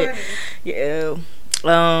little shit. Funny. Yeah,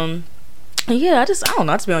 yeah. I don't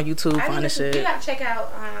know. I just be on YouTube finding shit. You gotta check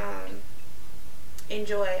out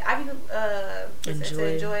Enjoy. I be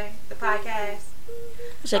Enjoy the podcast.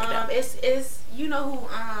 Check it out. It's you know who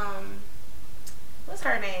what's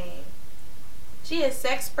her name? She is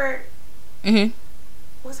Sexpert.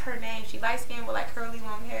 What's her name? She light skinned with like curly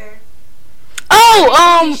long hair.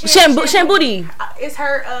 Oh, Shambooty. It's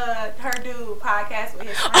her dude podcast with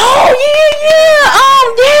his friends. Oh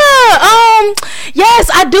yeah. Yes,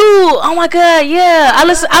 I I do. Oh my god, yeah.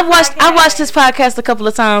 I watched his podcast a couple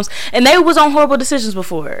of times, and they was on Horrible Decisions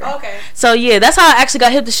before. Okay. So yeah, that's how I actually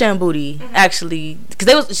got hip to Shamboody. Actually, because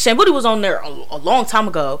Shamboody was on there a long time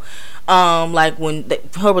ago. Like when the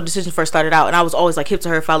Horrible Decisions first started out, and I was always like hip to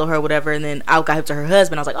her, follow her, whatever. And then I got hip to her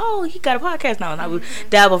husband. I was like, oh, he got a podcast now, and I would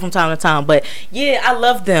dabble from time to time. But yeah, I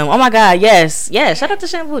love them. Oh my god, yes. Shout out to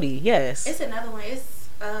Shamboody. Yes. It's another one. It's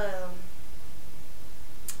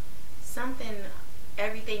something.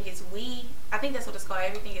 Everything is we. I think that's what it's called.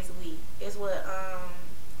 Everything is we. It's what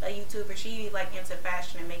a YouTuber. She like into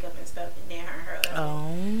fashion and makeup and stuff. And then her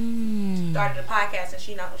husband started a podcast, and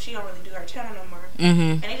she don't really do her channel no more.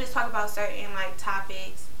 And they just talk about certain like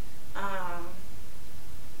topics.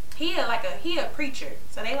 He a preacher,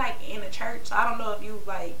 so they like in the church. So I don't know if you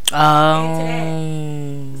like into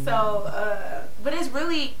that. So but it's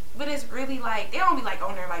really like they don't be like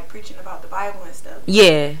on there like preaching about the Bible and stuff.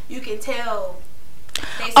 Yeah, you can tell.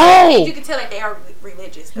 You can tell that they are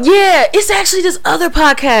religious though. Yeah, it's actually this other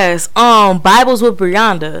podcast, Bibles with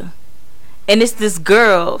Brianda. And it's this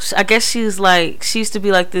girl. I guess she used to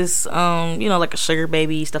be like this, like a sugar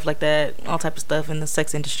baby, stuff like that, all type of stuff in the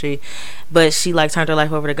sex industry. But she like turned her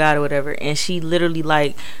life over to God or whatever, and she literally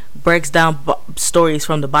like breaks down stories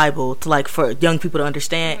from the Bible to like for young people to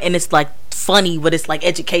understand, and it's like funny, but it's like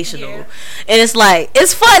educational, and it's like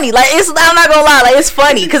it's funny. Like I'm not gonna lie, like it's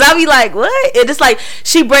funny because I be like, what? And it's like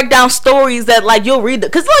she break down stories that like you'll read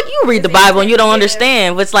because like you read the Bible and you don't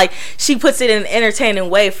understand, but it's like she puts it in an entertaining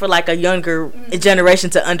way for like a younger generation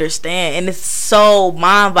to understand, and it's so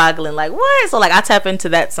mind-boggling. Like what? So like I tap into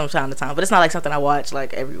that from time to time, but it's not like something I watch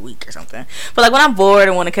like every week or something. But like when I'm bored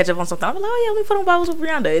and want to catch up on something, I'm like, oh yeah, let me put on Bibles with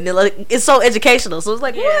Brianda, and then like it's so educational. So it's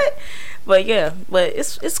like what? But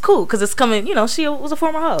it's cool because it's coming. She was a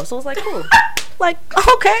former hoe, so it's like cool. Like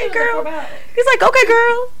okay, girl. He's like okay,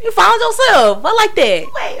 girl, you found yourself. I like that.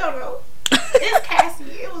 Wait, hold on. It's Cassie.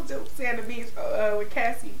 It was just saying the beach with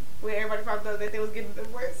Cassie. Where everybody found out that they was getting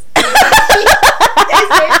divorced.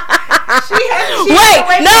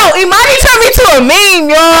 Wait, no, Imani turned me to a meme,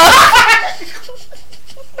 y'all.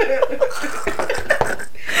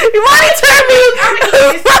 Imani turned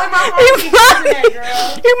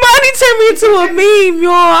me into a meme,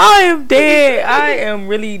 y'all. I am dead. I am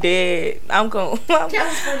really dead. I'm gonna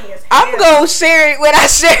share it when I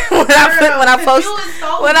post.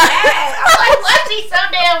 I'm like, why she so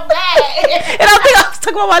damn bad? And I think I was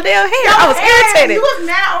talking about my damn hair. I was irritated. You was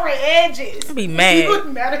mad over edges. I'd be mad. You was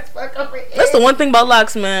mad as fuck over edges. That's the one thing about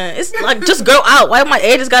locks, man. It's like just grow out. Why my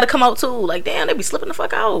edges gotta come out too? Like damn, they be slipping the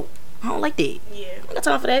fuck out. I don't like that. Yeah, I ain't got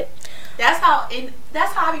time for that. That's how I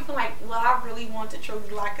be feeling like. Well, I really want to truly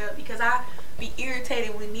lock up because I be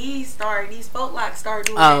irritated when these folk locks start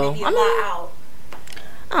doing that and be out.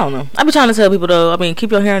 I don't know. I be trying to tell people though. I mean,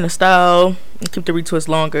 keep your hair in the style and keep the retwist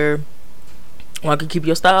longer. Longer keep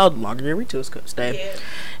your style, longer your retwist stay. Yeah.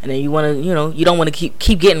 And then you want to, you don't want to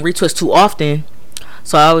keep getting retwist too often.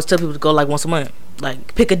 So I always tell people to go like once a month.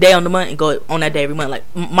 Like pick a day on the month and go on that day every month. Like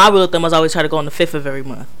my rule of thumb is always try to go on the 5th of every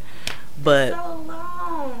month. But so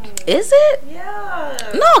long. Is it? Yeah.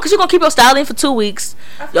 No, because you're gonna keep your style in for 2 weeks.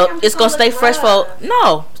 It's gonna stay fresh for.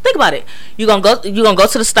 No, think about it. You're gonna go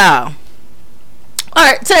to the style. All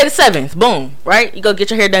right, today the 7th. Boom. Right, you go get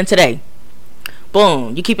your hair done today.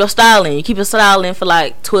 Boom. You keep your style in. You keep your style in for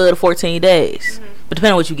like 12 to 14 days. But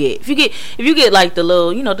depending on what you get. If you get like the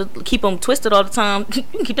little, to keep them twisted all the time, you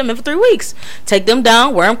can keep them in for 3 weeks. Take them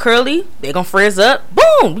down, wear them curly, they gonna frizz up.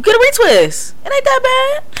 Boom, you get a retwist. It ain't that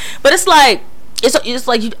bad. But it's like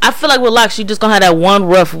I feel like with locks, you just gonna have that one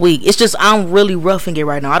rough week. It's just I'm really roughing it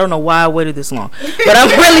right now. I don't know why I waited this long, but I'm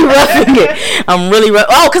really roughing it. I'm really rough.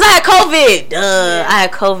 Oh, cause I had COVID. I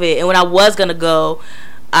had COVID, and when I was gonna go,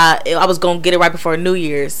 I was gonna get it right before New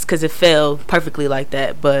Year's because it fell perfectly like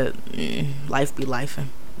that. But life be lifing.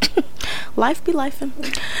 Life be lifing.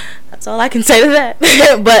 That's all I can say to that.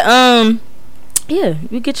 But yeah,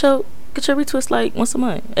 you get your retwist like once a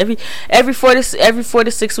month. Every 4 to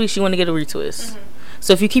 6 weeks you want to get a retwist.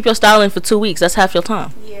 So if you keep your style in for 2 weeks, that's half your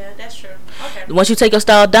time. Yeah, that's true. Okay. Once you take your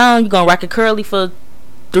style down, you're gonna rock it curly for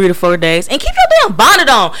 3 to 4 days, and keep your damn bonnet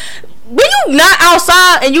on. When you not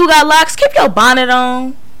outside and you got locks, keep your bonnet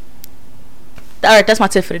on. Alright, that's my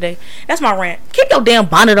tip for the day. That's my rant. Keep your damn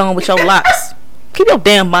bonnet on with your locks. Keep your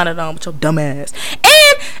damn bonnet on with your dumb ass.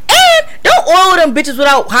 And don't oil them bitches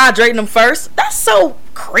without hydrating them first. That's so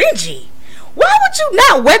cringy. Why would you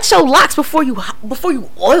not wet your locks before you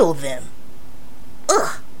oil them?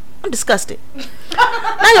 Ugh, I'm disgusted.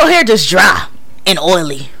 Now your hair just dry and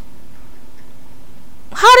oily.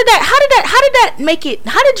 How did that make it?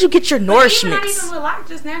 How did you get your nourishment? Not even with lock,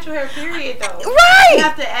 just natural hair period though. Right. You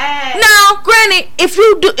have to add. Now, granted,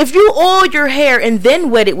 if you oil your hair and then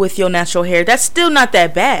wet it with your natural hair, that's still not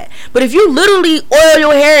that bad. But if you literally oil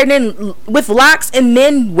your hair and then with locks and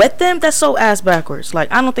then wet them, that's so ass backwards.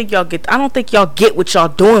 Like, I don't think y'all get what y'all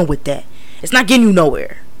doing with that. It's not getting you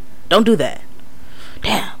nowhere. Don't do that.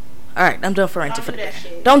 Damn. All right, I'm done for ranting for the day.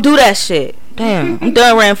 Don't do that shit. Damn, I'm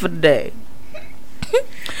done ranting for the day.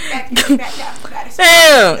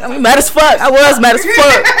 Damn, I'm mad as fuck. I was mad as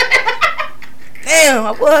fuck. Damn,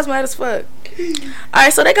 I was mad as fuck.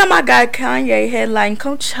 Alright, so they got my guy Kanye headlining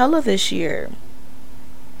Coachella this year.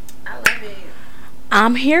 I love it.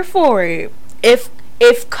 I'm here for it. If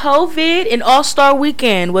COVID and All-Star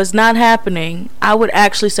Weekend was not happening, I would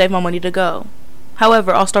actually save my money to go.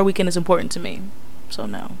 However, All-Star Weekend is important to me. So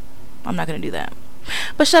no, I'm not going to do that.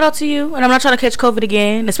 But shout out to you, and I'm not trying to catch COVID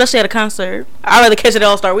again, especially at a concert. I'd rather catch it at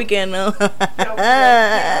All-Star Weekend though.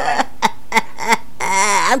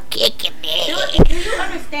 I'm kicking it. Do you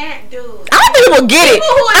understand, dude? I don't think people get it.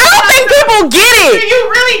 I don't think people get it. You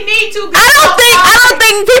really need to be. I don't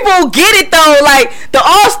think people get it though. Like, the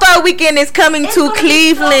All-Star Weekend is coming to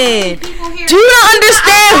Cleveland. Do you not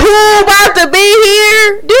understand who about to be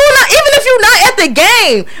here? Do you not, even if you're not at the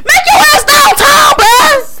game, make your ass downtown,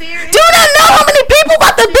 bruh. Do you not know how many people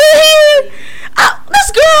about to be here?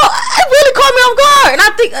 This girl, it really caught me off guard. And I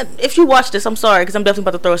think, if you watch this, I'm sorry, because I'm definitely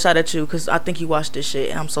about to throw a shot at you, because I think you watched this shit,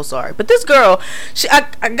 and I'm so sorry. But this girl,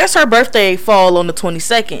 I guess her birthday fall on the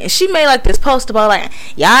 22nd, and she made like this post about like,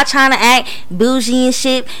 y'all trying to act bougie and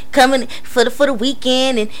shit, coming for the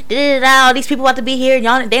weekend, and da-da-da, all these people about to be here, and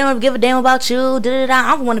y'all, they don't give a damn about you, da-da-da,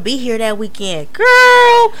 I don't want to be here that weekend.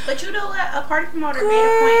 Girl. But you know what? A party promoter made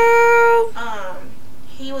a point.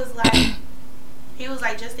 He was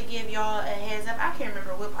like, just to give y'all a heads up. I can't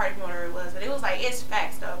remember what party promoter it was, but it was like, it's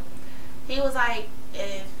facts though. He was like,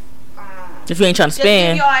 if you ain't trying to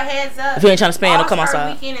spend, give y'all a heads up. If you ain't trying to spend, don't come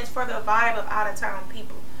outside. Weekend is for the vibe of out of town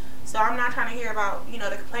people. So I'm not trying to hear about, you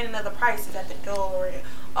know, the complaining of the prices at the door and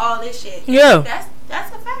all this shit. Yeah,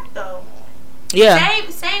 that's a fact though. Yeah.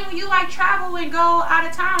 Same when you like travel and go out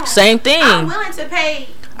of town. Same thing. I'm willing to pay.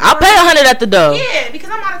 I'll pay $100 at the door. Yeah, because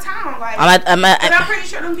I'm out of town. Like, I'm pretty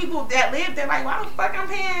sure them people that live there, like, why the fuck I'm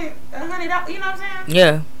paying $100? You know what I'm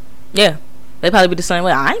saying? Yeah. They probably be the same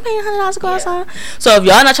way. I ain't paying $100 to go outside. So if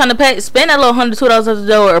y'all not trying to spend that little $100, $2 at the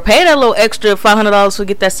door, or pay that little extra $500 to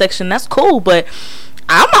get that section, that's cool. But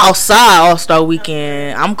I'm outside All-Star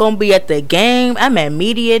Weekend. I'm gonna be at the game. I'm at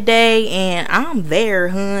Media Day, and I'm there,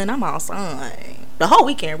 hun. I'm outside the whole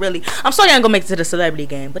weekend, really. I'm sorry I ain't gonna make it to the celebrity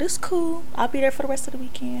game, but it's cool. I'll be there for the rest of the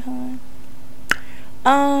weekend, huh?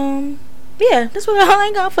 Yeah, that's what I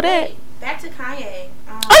ain't got for that. Back to Kanye.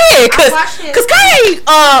 Oh yeah, cause Kanye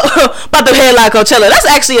about to headline Coachella. That's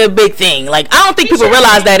actually a big thing. Like, I don't think people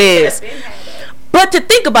realize that is. But to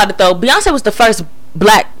think about it though, Beyonce was the first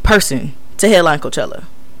black person to headline Coachella,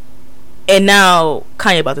 and now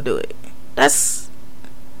Kanye about to do it. That's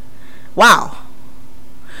wow.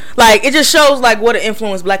 Like, it just shows like what an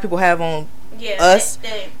influence black people have on us.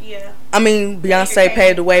 I mean, Beyonce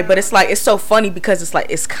paved the way, but it's like, it's so funny because it's like,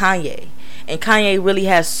 it's Kanye, and Kanye really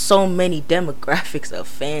has so many demographics of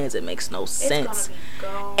fans. It makes no sense.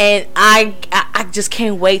 And I just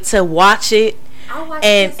can't wait to watch it.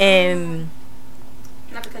 And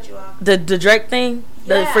not to cut you off, the Drake thing,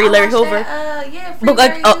 the Free Larry Hoover.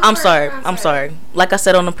 I'm sorry. Like I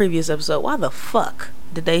said on the previous episode, why the fuck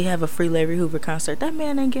did they have a Free Larry Hoover concert? That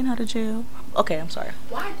man ain't getting out of jail. Okay, I'm sorry.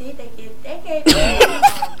 Why did they gave him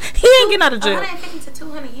he ain't getting out of jail. 150 to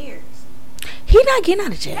 200 years. He not getting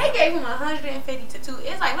out of jail. They gave him 150 to 2.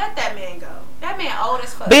 It's like, let that man go. That man old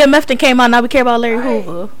as fuck. BMF then came out. Now we care about Larry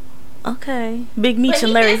Hoover. Okay, Big Meech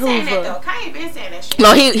and Larry Hoover. Kanye been saying that shit.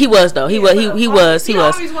 No, he was though. He was. The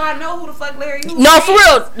only reason why I know who the fuck Larry Hoover. No, for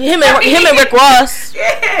real. Him and Rick Ross.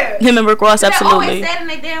 Yeah. Him and Rick Ross, absolutely. They always said in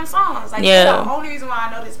their damn songs. Like, that's the only reason why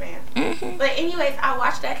I know this man. Mm-hmm. But anyways, I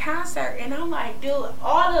watched that concert and I'm like, dude,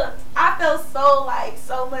 I felt so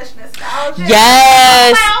much nostalgia.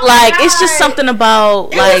 Yes, like it's just something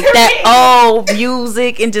about like that old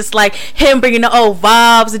music and just like him bringing the old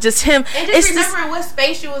vibes and just him. And just remembering what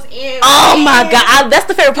space you was in. Oh my god, that's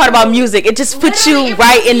the favorite part about music. It just puts you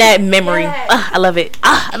right in that memory. I love it.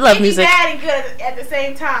 I love music. It's bad and good at the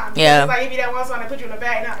same time. Yeah. It's like, give you that one song that put you in the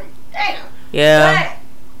bag. Now, damn. Yeah.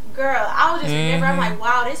 But girl, I was just remember. I'm like,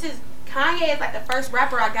 wow, this is Kanye is like the first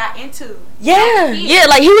rapper I got into. Yeah, yeah,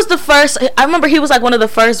 like he was the first. I remember he was like one of the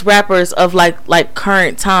first rappers of like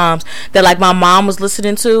current times that like my mom was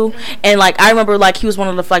listening to, and like I remember like he was one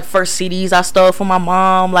of the like first CDs I stole from my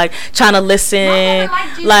mom, like trying to listen,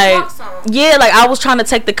 like yeah, like I was trying to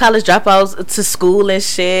take the College Dropouts to school and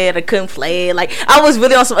shit. I couldn't play it. Like I was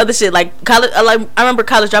really on some other shit. Like college, like I remember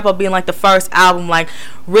College Dropout being like the first album, like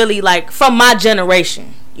really like from my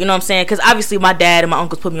generation. You know what I'm saying? Because obviously my dad and my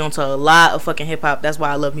uncles put me onto a lot of fucking hip-hop. That's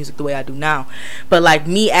why I love music the way I do now. But like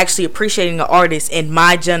me actually appreciating the artist in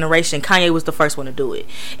my generation, Kanye was the first one to do it.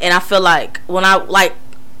 And I feel like when I like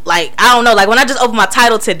I don't know, like when I just opened my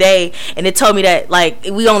title today and it told me that like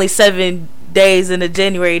we only 7 days into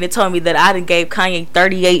January and it told me that I done gave Kanye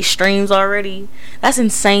 38 streams already. That's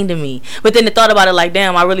insane to me. But then I thought about it like,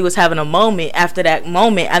 damn, I really was having a moment after that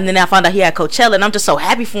moment, and then I found out he had Coachella, and I'm just so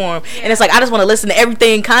happy for him. Yeah. And it's like I just want to listen to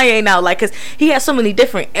everything Kanye now, like, cause he has so many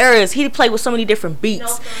different eras. He played with so many different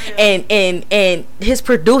beats, and his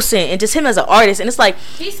producing and just him as an artist, and it's like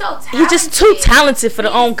he's so talented. He's just too talented for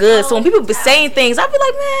their own good. So when people be saying things, I be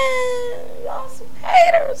like, man, y'all some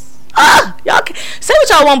haters. Y'all can say what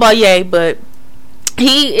y'all want about Ye, but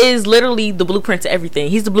he is literally the blueprint to everything.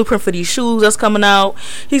 He's the blueprint for these shoes that's coming out.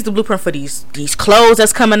 He's the blueprint for these clothes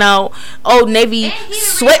that's coming out. Old Navy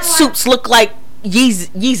sweatsuits look like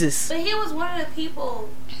Yeezus. But he was one of the people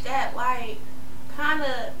that like kind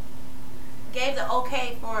of gave the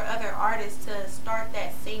okay for other artists to start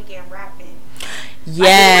that singing, rapping.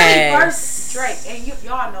 Yes. Like, first Drake, and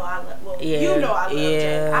y'all know I love. Well, you know I love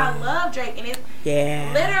Drake. I love Drake, and it's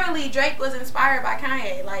literally Drake was inspired by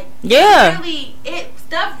Kanye. Like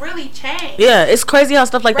stuff really changed. Yeah, it's crazy how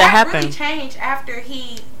stuff like that happened. Really changed after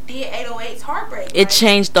he did 808's Heartbreak. It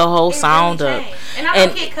changed the whole sound really up. And I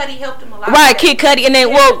know Kid Cudi helped him a lot. Right, Kid Cudi, and then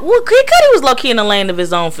well, Kid Cudi was low key in a lane of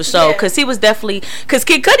his own for sure, because he was definitely Kid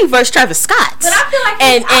Cudi versus Travis Scott. But I feel like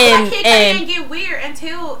I feel like Kid Cudi didn't get weird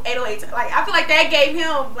until 808. Like I feel like that gave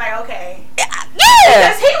him like okay. Yeah,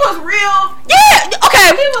 because he was real. Yeah,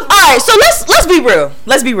 okay. All right, so let's be real.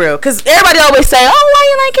 Let's be real, because everybody always say, "Oh, why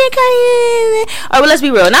you like Kid Cudi?" All right, well, let's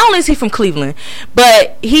be real. Not only is he from Cleveland,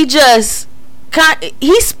 but he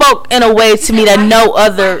spoke in a way to me that no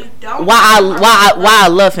other. Why I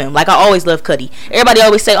love him. Like I always love Cudi. Everybody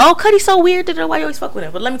always say, "Oh, Cudi's so weird. Why you always fuck with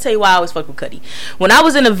him?" But let me tell you why I always fuck with Cudi. When I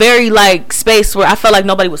was in a very like space where I felt like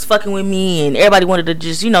nobody was fucking with me, and everybody wanted to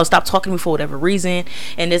just stop talking to me for whatever reason,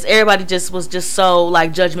 and everybody just was just so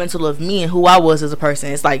like judgmental of me and who I was as a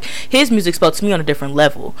person. It's like his music spoke to me on a different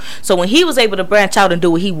level. So when he was able to branch out and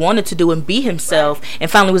do what he wanted to do and be himself,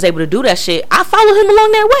 and finally was able to do that shit, I followed him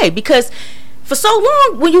along that way because. For so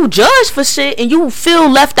long, when you judge for shit and you feel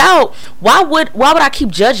left out, why would I keep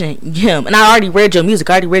judging him? And I already read your music.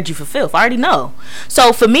 I already read you for filth. I already know.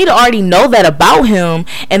 So for me to already know that about him,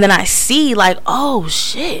 and then I see like, oh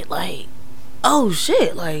shit, like,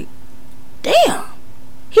 damn,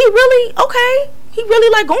 he really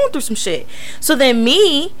like going through some shit. So then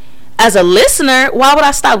me, as a listener, why would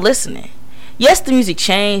I stop listening? Yes, the music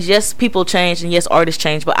changed. Yes, people changed, and yes, artists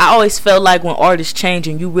changed. But I always felt like when artists change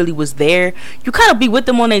and you really was there, you kind of be with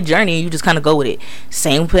them on their journey, and you just kind of go with it.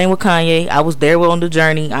 Same thing with Kanye. I was there on the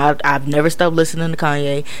journey. I've never stopped listening to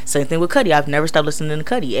Kanye. Same thing with Cudi. I've never stopped listening to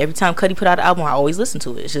Cudi. Every time Cudi put out an album, I always listen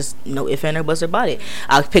to it. It's just no ifs, ands, or buts about it.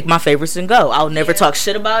 I'll pick my favorites and go. I'll never talk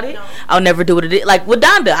shit about it. No. I'll never do what it is. Like with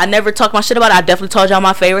Donda, I never talked my shit about it. I definitely told y'all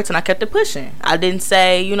my favorites, and I kept it pushing. I didn't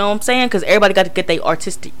say, you know what I'm saying? Because everybody got to get their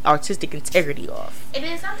artistic integrity off. And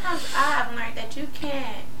then sometimes I have learned that you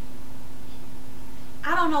can't.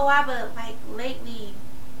 I don't know why, but like lately,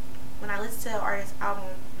 when I listen to an artist's album,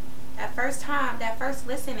 that first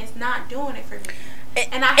listen is not doing it for me.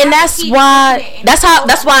 And that's why.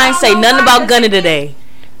 That's why I ain't say nothing about Gunna today.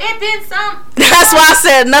 It been some. That's why I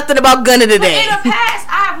said nothing about Gunna today. But in the past,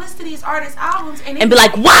 I have listened to these artists' albums and be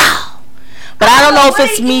like, wow. But I don't know if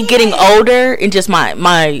it's me getting older and just my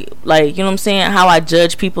like, you know what I'm saying, how I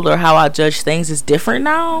judge people or how I judge things is different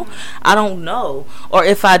now. I don't know. Or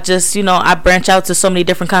if I just, I branch out to so many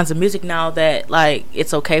different kinds of music now that like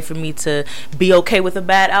it's okay for me to be okay with a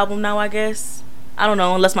bad album now, I guess. I don't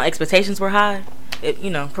know, unless my expectations were high.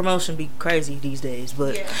 Promotion be crazy these days,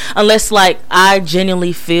 but unless like I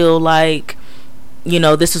genuinely feel like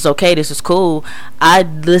this is okay, this is cool, I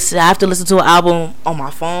have to listen to an album on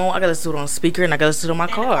my phone. I gotta listen to it on speaker, and I gotta listen to it in my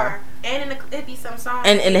car. And it'd be some songs.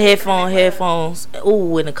 And in the headphones.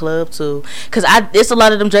 Ooh, in the club too. Cause it's a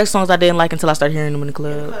lot of them Drake songs I didn't like until I started hearing them in the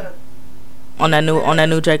club. On that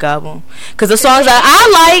new Drake album. Cause the songs that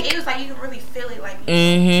I like, it was like you can really feel it, like.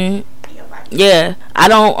 Yeah, I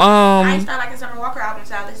don't. I started liking Summer Walker album,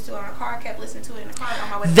 so I listened to it in the car. I kept listening to it in the car on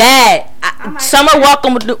my way. Summer Walker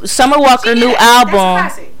new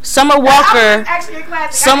album. Summer Walker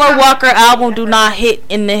album do not hit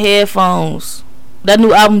in the headphones. That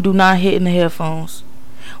new album do not hit in the headphones.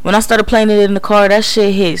 When I started playing it in the car, that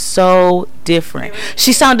shit hit so different.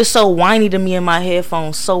 She sounded so whiny to me in my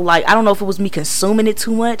headphones. So, like, I don't know if it was me consuming it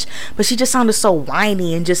too much, but she just sounded so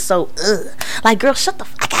whiny and just so, like, girl, shut the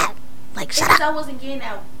fuck up. Like, shut up. I wasn't getting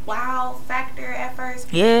that wow factor at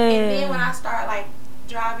first. Yeah. And then when I started, like,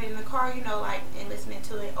 driving in the car, you know, like, and listening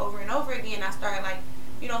to it over and over again, I started, like,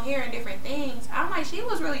 you know, hearing different things. I'm like, she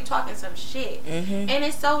was really talking some shit. And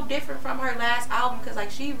it's so different from her last album because,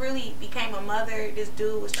 like, she really became a mother. This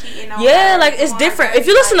dude was cheating on her. Yeah, like, it's different. If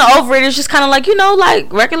you listen to Over It, it's just kind of like, you know,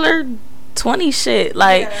 like, regular 20 shit.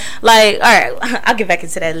 Like, all right, I'll get back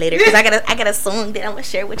into that later because I got a song that I'm going to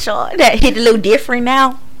share with y'all that hit a little different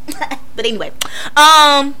now. But anyway.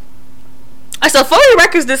 So, 40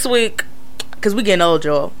 records this week because we getting old,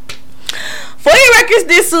 y'all. 40 records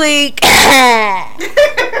this week.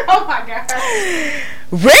 Oh my god.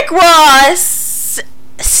 Rick Ross,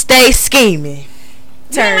 Stay Scheming.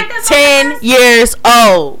 Turned 10 years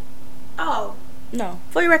old. Oh. No.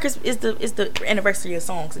 40 records is the anniversary of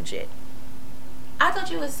songs and shit. I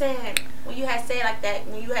thought you was saying when you had said like that,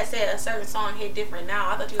 when you had said a certain song hit different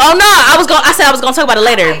now. I thought you was I said I was gonna talk about it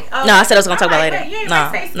later. Okay. No, I said I was gonna talk about it later. No.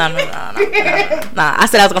 I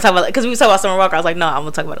said I was gonna talk about it because we were talking about Summer Walker. I was like, no, I'm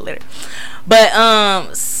gonna talk about it later.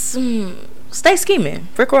 But Stay Scheming.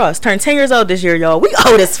 Rick Ross turned 10 years old this year, y'all. We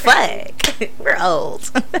old as fuck. We're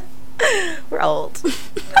old. We're old.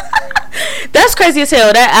 That's crazy as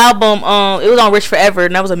hell. That album, it was on Rich Forever,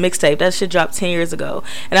 and that was a mixtape. That shit dropped 10 years ago,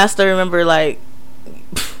 and I still remember like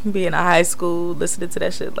being in high school listening to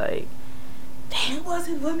that shit. Like, damn, you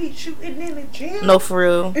wasn't with me shooting in the gym. No, for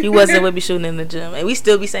real, you wasn't with me shooting in the gym, and we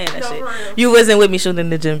still be saying that shit. For real. You wasn't with me shooting in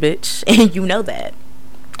the gym, bitch, and you know that.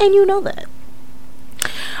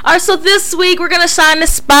 Alright, so this week we're gonna shine the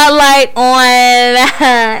spotlight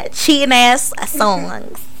on cheating ass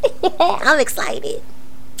songs. I'm excited.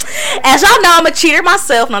 As y'all know, I'm a cheater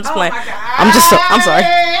myself. No, I'm just playing. I'm sorry.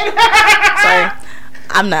 Sorry.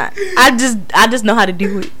 I'm not. I just know how to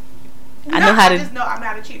do it. I'm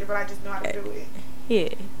not a cheater, but I just know how to do it. Yeah.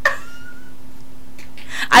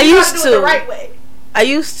 I used to. Do it the right way. I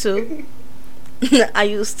used to.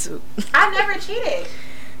 I never cheated.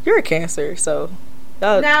 You're a Cancer, so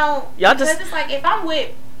y'all just. It's like if I'm one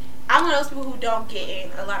of those people who don't get in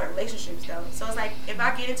a lot of relationships though. So it's like if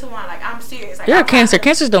I get into one, like I'm serious. Like, you're a Cancer.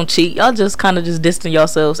 Cancers don't cheat. Y'all just kind of just distance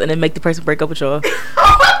yourselves and then make the person break up with y'all.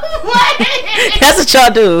 What? That's what y'all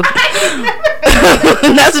do.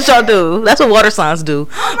 That's what y'all do. That's what water signs do.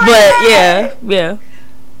 Oh but God. Yeah.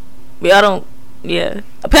 I don't. Yeah.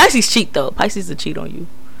 Pisces cheat though. Pisces will cheat on you.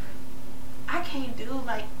 I can't do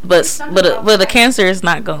like. But the Cancer is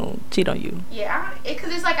not gonna cheat on you. Yeah,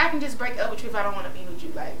 because it's like I can just break up with you if I don't want to be with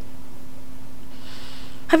you. Like,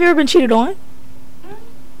 have you ever been cheated on? Mm-hmm.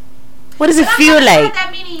 What does it feel like?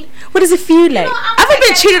 What does it feel like? I've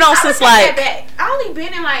been cheated on since like. I only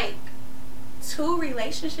been in like 2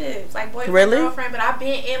 relationships, like boyfriend, girlfriend, but I've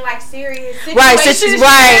been in like serious situations.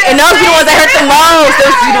 Right, and those be the ones that hurt the most.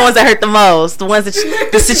 Those be the ones that hurt the most. The ones that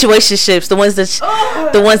the situationships, the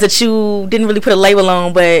ones that you didn't really put a label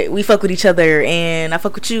on, but we fuck with each other, and I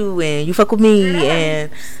fuck with you, and you fuck with me, and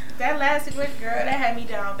that last situation, girl, that had me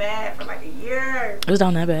down bad for like a year. It was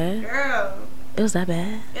down that bad, girl. It was that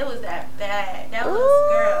bad. It was that bad. That was girl.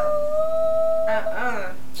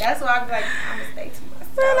 That's why I'm like, I'm gonna stay to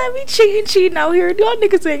myself. Man, I be cheating out here. Y'all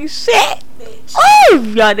niggas ain't shit. Bitch. Oh,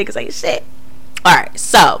 y'all niggas ain't shit. Alright,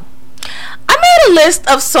 so I made a list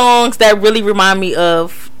of songs that really remind me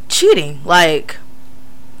of cheating. Like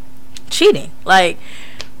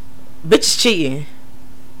bitches cheating,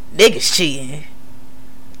 niggas cheating.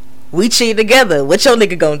 We cheating together. What your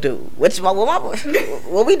nigga gonna do? What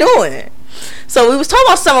we doing? So we was talking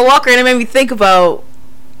about Summer Walker, and it made me think about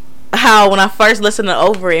how when I first listened to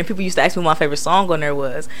Over It, and people used to ask me what my favorite song on there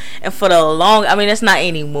was, and for the it's not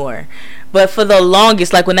anymore, but for the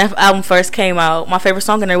longest, like when that album first came out, my favorite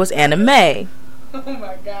song on there was Anime. Oh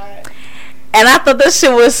my god. And I thought this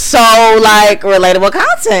shit was so like relatable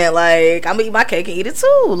content. Like, I'm gonna eat my cake and eat it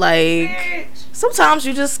too. Like, bitch. Sometimes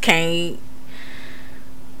you just can't.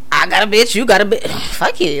 I got a bitch, you got a bitch.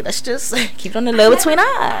 Fuck it, let's just keep it on the low between us.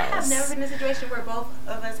 I've never been in a situation where both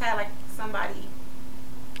of us had like somebody.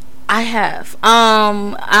 I have.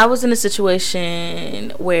 I was in a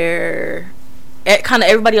situation where kind of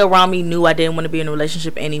everybody around me knew I didn't want to be in a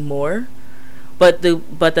relationship anymore, But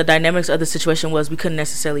the dynamics of the situation was we couldn't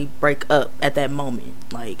necessarily break up at that moment.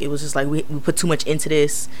 Like, it was just like we put too much into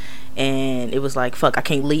this, and it was like, fuck, I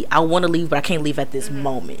can't leave. I want to leave, but I can't leave at this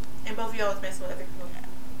moment. And both of y'all was messing with other people.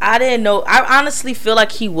 I didn't know. I honestly feel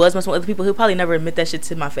like he was messing with other people. He'll probably never admit that shit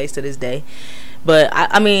to my face to this day. But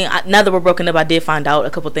I mean, now that we're broken up, I did find out a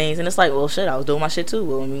couple things, and it's like, well, shit, I was doing my shit too.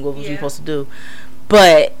 Well, I mean, what was we supposed to do?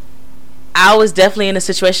 But I was definitely in a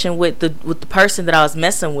situation with the person that I was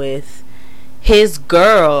messing with. His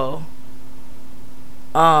girl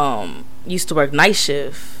used to work night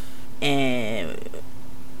shift, and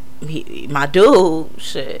my dude,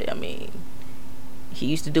 shit, I mean, he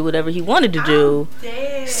used to do whatever he wanted to do.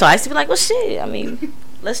 So I used to be like, well, shit, I mean,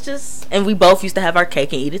 let's just, and we both used to have our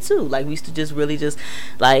cake and eat it too. Like, we used to just really just,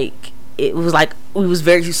 like, it was like we was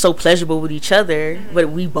so pleasurable with each other,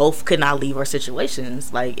 but we both could not leave our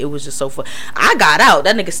situations. Like, it was just so fun. I got out.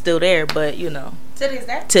 That nigga's still there, but you know, to this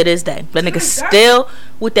day that nigga's still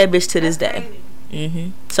with that bitch to this day.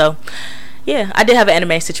 So yeah, I did have an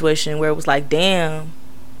anime situation where it was like, damn,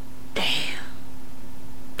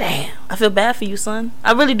 I feel bad for you, son.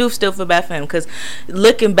 I really do still feel bad for him, because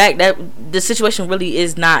looking back, that the situation really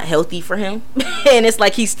is not healthy for him. And it's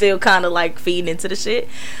like he's still kind of like feeding into the shit,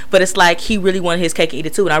 but it's like he really wanted his cake and eat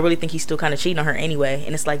it too, and I really think he's still kind of cheating on her anyway.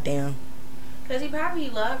 And it's like, damn, because he probably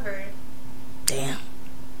loved her. Damn,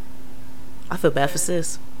 I feel bad for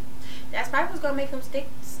sis. That's probably what's gonna make him stick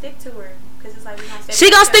to her, because it's like, she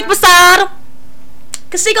gonna stick beside him,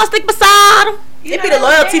 because she gonna stick beside him. It'd be the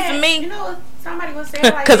loyalty for me. You know, somebody was saying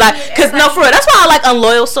like, because no, for real, that's why I like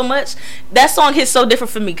Unloyal so much. That song hits so different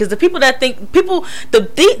for me, because the people that think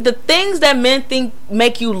the things that men think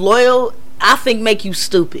make you loyal, I think make you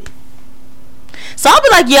stupid. So I'll be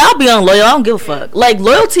like, yeah, I'll be unloyal. I don't give a fuck. Like,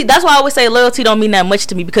 loyalty, that's why I always say loyalty don't mean that much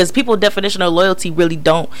to me, because people's definition of loyalty really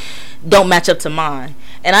don't match up to mine.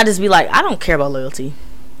 And I just be like, I don't care about loyalty.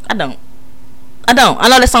 I don't. I know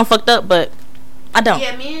that song fucked up, but I don't.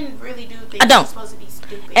 Yeah, men really do think you're supposed to be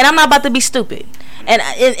stupid. And I'm not about to be stupid. And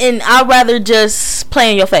I'd rather just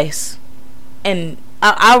play in your face. And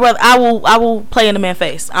I will play in the man's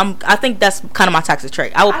face. I think that's kind of my toxic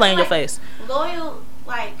trait. I will play in your face. Loyal,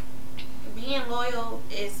 like, being loyal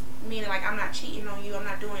is meaning like, I'm not cheating on you. I'm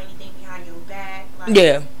not doing anything behind your back. Like,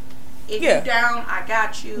 yeah. If you're down, I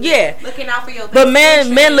got you. Yeah. Looking out for your best. But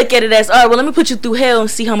men look at it as, all right, well, let me put you through hell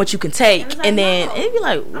and see how much you can take. And, like, and then it'd be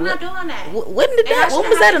like, I'm not doing that. When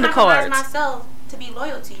was that in the cards? Myself to be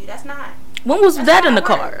loyal to you. That's not. When was that in the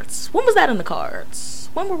cards? When was that in the cards?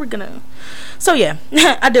 When were we gonna? So yeah,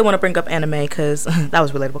 I did want to bring up anime, because that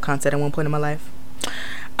was relatable content at one point in my life.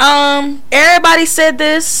 Everybody said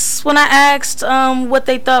this when I asked what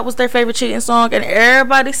they thought was their favorite cheating song, and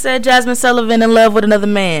everybody said Jasmine Sullivan, In Love with Another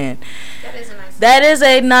Man. That is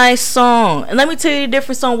a nice song. And let me tell you the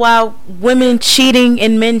difference on why women cheating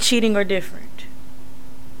and men cheating are different,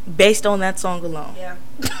 based on that song alone. Yeah.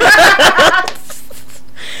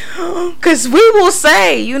 Because we will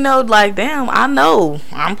say, you know, like, damn, I know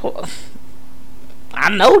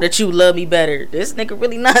that you love me better. This nigga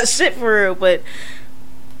really not shit for real, but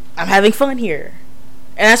I'm having fun here.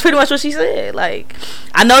 And that's pretty much what she said. Like,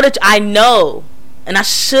 I know, and I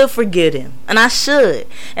should forget him, and I should,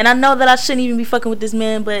 and I know that I shouldn't even be fucking with this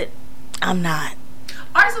man, but I'm not.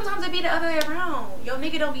 Or sometimes it be the other way around. Your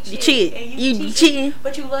nigga don't be cheating. You cheat. And you cheating.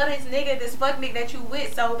 But you love this fuck nigga that you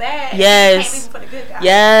with so bad. Yes. You can't leave him for the good guy.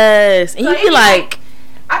 Yes. And so you be like,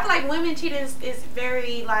 I feel like women cheating is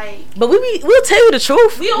very like. But we'll tell you the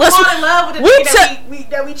truth. We don't fall in love with the nigga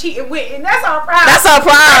that we cheating with, and that's our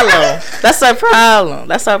problem.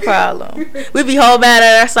 That's our problem. We be whole mad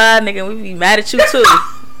at our side nigga, and we be mad at you too.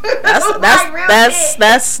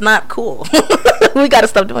 That's not cool. We gotta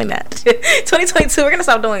stop doing that. 2022, we're gonna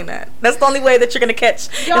stop doing that. That's the only way that you're gonna catch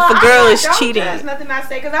if a girl is cheating. There's nothing I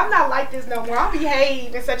say, because I'm not like this no more. I'll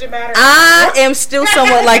behave in such a matter. I am still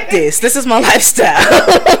somewhat like this. This is my lifestyle.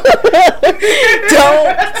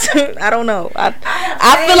 I don't know. I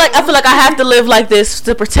feel like I have to live like this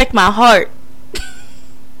to protect my heart.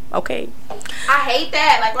 Okay. I hate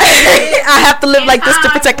that. Like I have to live like this to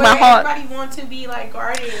protect my heart. Everybody wants to be like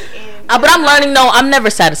guarded, and but I'm learning. No, I'm never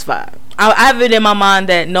satisfied. I have it in my mind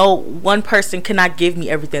that no one person cannot give me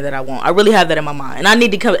everything that I want. I really have that in my mind, and I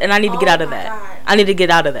need to get out of that. God. I need to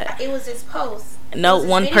get out of that. It was this post. No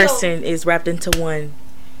one person is wrapped into one,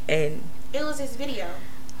 and it was this video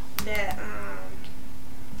that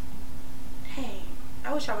hey,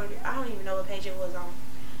 I wish I would. I don't even know what page it was on.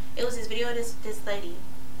 It was this video of this lady.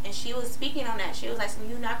 And she was speaking on that. She was like, so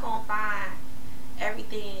you're not going to find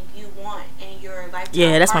everything you want in your lifetime.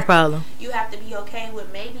 Yeah, that's my problem. You have to be okay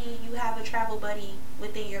with maybe you have a travel buddy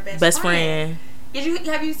within your best friend.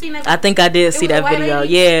 Have you seen that? I think I did see that video.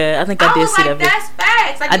 Yeah, I think I did see that video. That's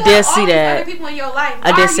facts. Like, I did see that. Other people in your life.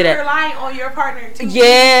 I did see that. Relying on your partner to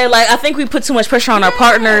like I think we put too much pressure on our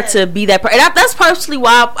partner to be that. And that's partially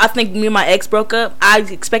why I think me and my ex broke up. I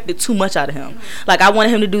expected too much out of him. Like, I wanted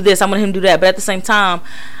him to do this, I wanted him to do that, but at the same time,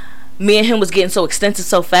 me and him was getting so extensive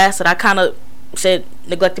so fast that I kind of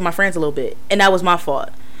neglected my friends a little bit, and that was my fault.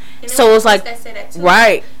 So it was like,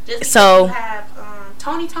 right. Just so you have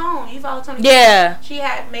Tony Tone. You follow Tony? Yeah. She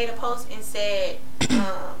had made a post and said,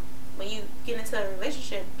 when you get into a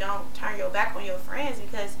relationship, don't turn your back on your friends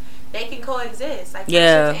because they can coexist. Like,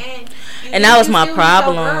 yeah. And that was my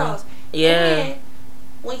problem. Yeah. And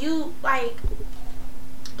when you like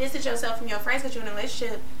distance yourself from your friends because you're in a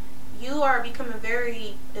relationship, you are becoming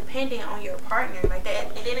very dependent on your partner, like that,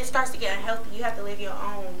 and then it starts to get unhealthy. You have to live your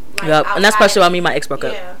own life. Yep, and that's partially why me and my ex broke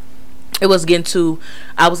up. Yeah. It was getting to,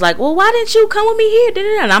 I was like, well, why didn't you come with me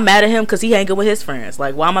here? And I'm mad at him because he hanging with his friends.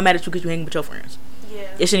 Like, why am I mad at you because you hanging with your friends? Yeah.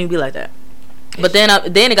 It shouldn't even be like that. But then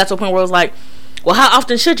it got to a point where it was like, well, how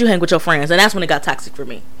often should you hang with your friends? And that's when it got toxic for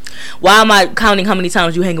me. Why am I counting how many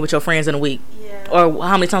times you hanging with your friends in a week? Yeah. Or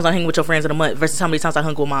how many times I hang with your friends in a month versus how many times I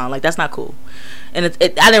hung with mine? Like, that's not cool. And I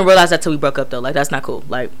didn't realize that till we broke up, though. Like, that's not cool.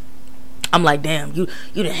 Like, I'm like, damn, you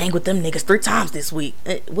didn't hang with them niggas 3 times this week.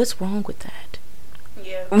 What's wrong with that?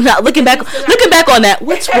 Yeah. Not looking back on that.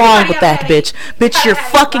 What's wrong with that, bitch? Bitch, you're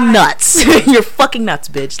fucking nuts. You're fucking nuts,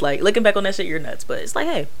 bitch. Like, looking back on that shit, you're nuts. But it's like,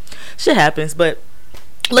 hey, shit happens. But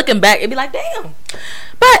looking back, it'd be like, damn.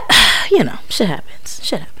 But shit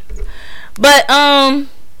happens. But another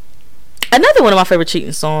one of my favorite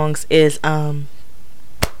cheating songs is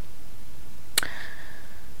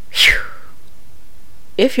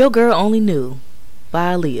 "If Your Girl Only Knew"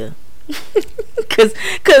 by Aaliyah. Cause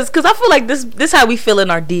I feel like this how we feel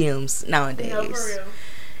in our DMs nowadays. No, for real.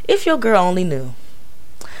 If your girl only knew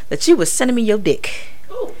that you was sending me your dick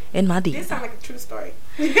in my DM. This sounds like a true story.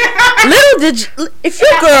 Little did you, if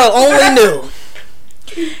your girl only knew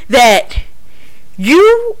that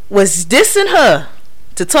you was dissing her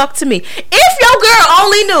to talk to me. If your girl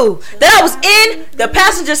only knew that I was in the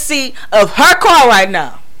passenger seat of her car right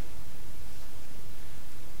now.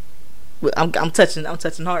 I'm touching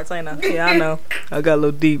hearts, ain't I? Yeah, I know. I got a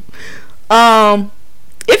little deep.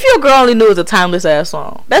 If Your Girl Only Knew is a timeless ass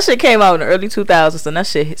song. That shit came out in the early 2000s, and that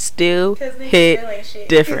shit still hit shit.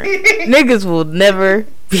 different. Niggas will never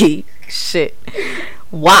be shit.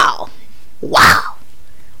 Wow.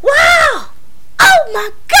 Oh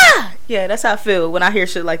my god. Yeah, that's how I feel when I hear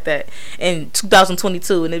shit like that in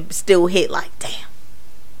 2022, and it still hit like, damn.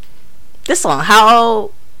 This song, how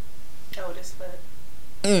old? Old as fuck.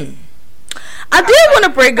 I did want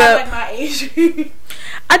to bring up. Like my age.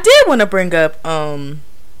 I did want to bring up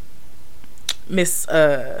Miss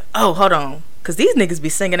oh, hold on, cause these niggas be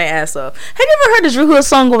singing their ass off. Have you ever heard the Dru Hill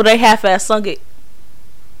song where they half-ass sung it?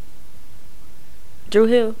 Dru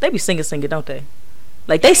Hill, they be singing, don't they?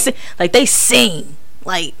 Like they sing,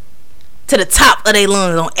 like to the top of their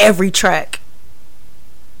lungs on every track.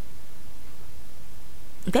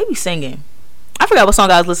 They be singing. I forgot what song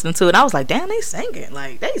I was listening to, and I was like, damn, they singing.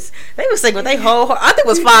 Like, they was singing with they whole heart. I think it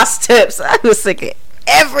was 5 Steps. I was singing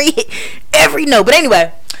every note. But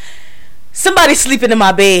anyway, somebody sleeping in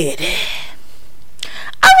my bed.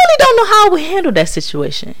 I really don't know how I would handle that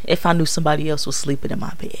situation if I knew somebody else was sleeping in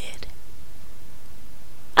my bed.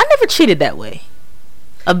 I never cheated that way.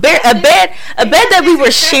 A bed that we were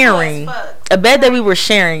sharing. A bed that we were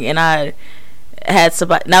sharing, and I had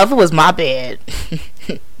somebody. Now, if it was my bed,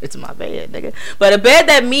 it's my bed, nigga. But a bed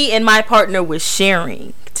that me and my partner was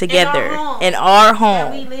sharing together in our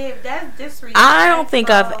home. We live. That's disrespectful. I don't think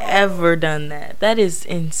I've ever done that. That is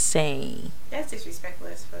insane. That's disrespectful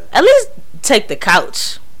as fuck. At least take the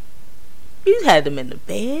couch. You had them in the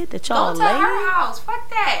bed that y'all Go to her house. Fuck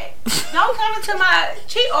that. Don't come into my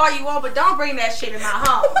cheat all you want, but don't bring that shit in my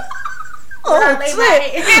home.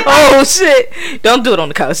 Oh shit! Don't do it on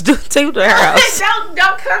the couch. Take it to her house.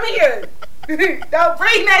 Don't come here. Don't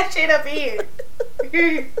bring that shit up here.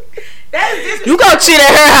 That is disrespectful. You go cheat at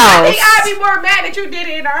her house. I think I'd be more mad that you did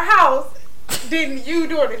it in our house than you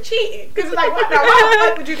doing the cheating. Because it's like, why the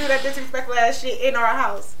fuck would you do that disrespectful ass shit in our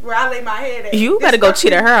house where I lay my head at? You gotta go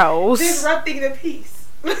cheat at her house. Disrupting the peace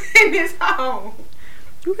in this home.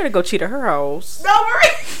 You gotta go cheat at her house. Don't worry.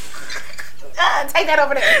 Take that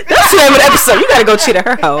over there. That's the name of the episode. You gotta go cheat at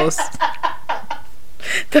her house.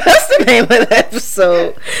 That's the name of the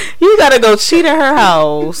episode. You gotta go cheat at her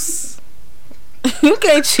house. You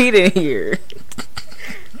can't cheat in here.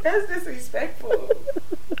 That's disrespectful.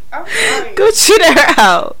 I'm sorry. Go cheat at her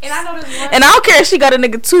house. And I know this one. And I don't care if she got a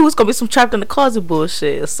nigga too. It's gonna be some trapped in the closet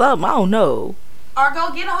bullshit or something. I don't know. Or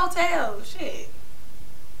go get a hotel. Shit.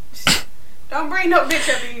 Don't bring no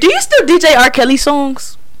bitch up here. Do you still DJ R. Kelly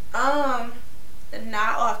songs?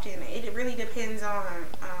 Not often. It really depends on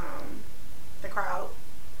the crowd.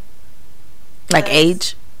 Like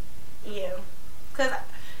age? Yeah. Because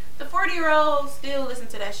the 40-year-olds still listen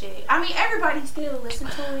to that shit. I mean, everybody still listen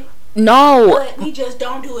to it. No. But we just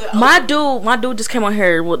don't do it. My dude just came on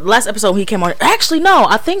here. Well, last episode he came on. Actually, no.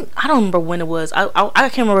 I don't remember when it was. I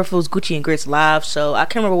can't remember if it was Gucci and Grits live. So I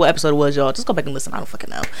can't remember what episode it was, y'all. Just go back and listen. I don't fucking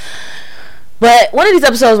know. But one of these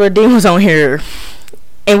episodes where Dean was on here,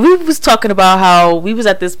 and we was talking about how we was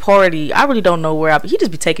at this party. I really don't know where he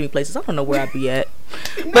just be taking me places. I don't know where I be at.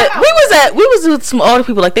 No. But we was with some older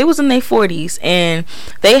people. Like, they was in their 40s, and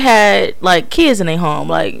they had like kids in their home.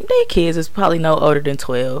 Like, their kids is probably no older than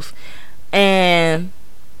 12. And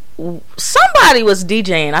somebody was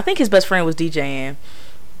DJing. I think his best friend was DJing.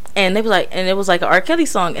 And they was like, and it was like an R. Kelly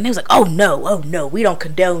song, and they was like, oh no, we don't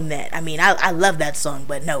condone that. I mean, I love that song,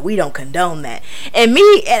 but no, we don't condone that. And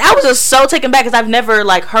I was just so taken back, because I've never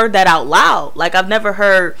like heard that out loud. Like, I've never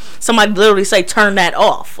heard somebody literally say turn that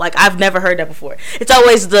off. Like, I've never heard that before. It's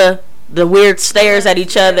always the weird stares at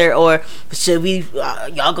each other, or should we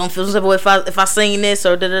y'all gonna feel some way if I sing this,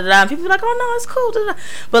 or da da da. And people be like, oh no, it's cool, da, da.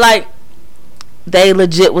 But like, they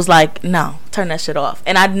legit was like, no, turn that shit off.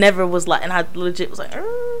 And I never was like, and I legit was like,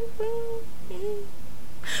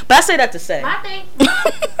 but I say that to say, my thing. It's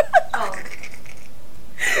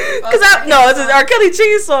an R. Kelly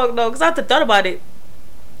cheating song though, because I thought about it,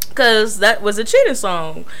 because that was a cheating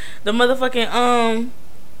song. The motherfucking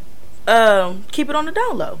keep it on the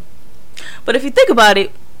down low. But if you think about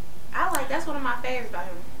it, that's one of my favorites by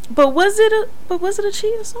him. But was it a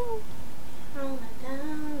cheating song?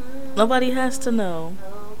 Nobody has to know.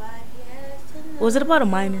 Was it about a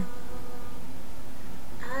minor?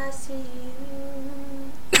 I see you.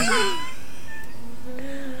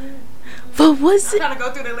 But was it? I'm trying to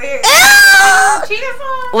go through the lyrics. Cheating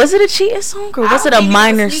song? Was it a cheating song, or was it a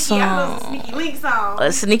minor song? A Sneaky Link song.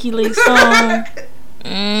 A Sneaky Link song.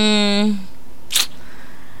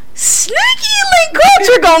 Sneaky Link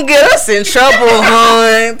culture gonna get us in trouble,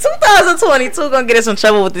 hon. 2022 gonna get us in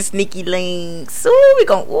trouble with the Sneaky Links. Ooh, we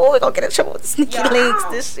gonna get in trouble with the Sneaky Links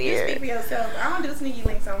this year. Speak for yourself. I don't do Sneaky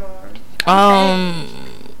Links no more. I don't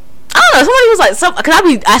know. Somebody was like,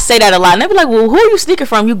 cause I say that a lot, and they be like, "Well, who are you sneaking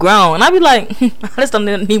from? You grown?" And I be like, "I just don't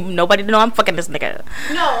need nobody to know I'm fucking this nigga."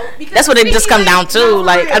 No, because that's what it just come down to. No,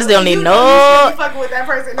 like, I just don't need no. You fucking with that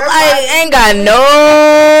person. I ain't got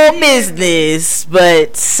no business,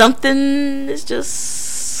 but something is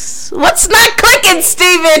just. What's not clicking,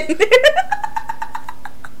 Steven?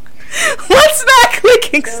 What's not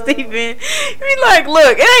clicking, Steven? You be like,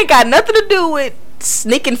 look, it ain't got nothing to do with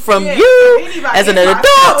sneaking from you as an adult.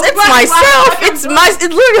 It's myself. It's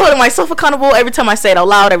literally holding myself accountable every time I say it out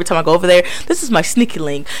loud, every time I go over there. This is my Sneaky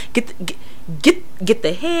Link. Get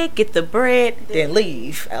the head, get the bread, then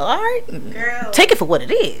leave. Alright? Take it for what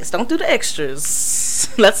it is. Don't do the extras.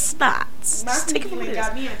 Let's not. My Sneaky Link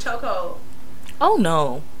got me in chokehold. Oh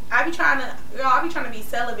no. I be trying to be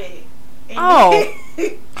celibate. Oh.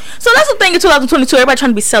 So that's the thing in 2022, everybody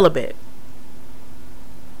trying to be celibate.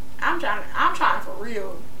 I'm trying for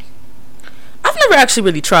real. I've never actually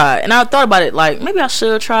really tried, and I thought about it, like, maybe I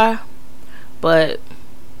should try, but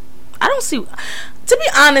I don't see, to be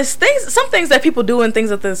honest, some things that people do and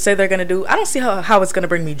things that they say they're going to do, I don't see how it's going to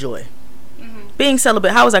bring me joy. Mm-hmm. Being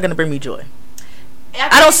celibate, how is that going to bring me joy?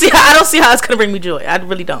 I don't see how it's going to bring me joy. I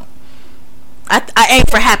really don't. I aim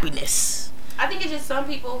for happiness. I think it's just some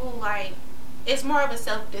people who, like, it's more of a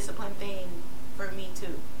self-discipline thing for me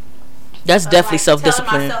too. That's definitely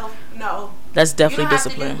self-discipline. Myself, no. That's definitely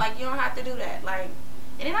discipline. You don't have to do that. Like,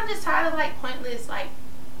 and then I'm just tired of like pointless like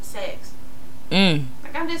sex. Like,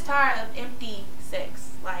 I'm just tired of empty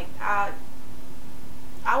sex. Like, I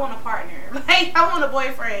want a partner. Like, I want a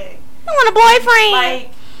boyfriend.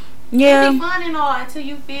 Like, yeah. It'd be fun and all until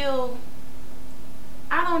you feel,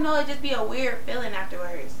 I don't know, it just be a weird feeling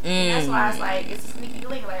afterwards. And that's why it's like, it's a Sneaky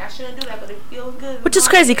Link. Like, I shouldn't do that, but it feels good. Which is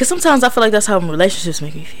crazy, because sometimes I feel like that's how relationships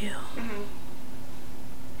make me feel. Mm-hmm.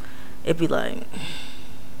 It'd be like,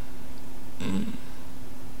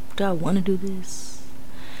 do I want to do this?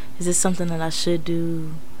 Is this something that I should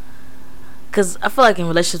do? Because I feel like in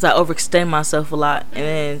relationships I overextend myself a lot, and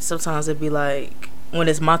then sometimes it'd be like, when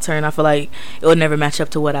it's my turn, I feel like it will never match up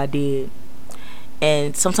to what I did.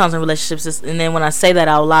 And sometimes in relationships, and then when I say that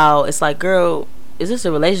out loud, it's like, girl, is this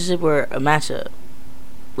a relationship or a matchup?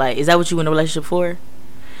 Like, is that what you in a relationship for?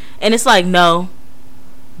 And it's like, no.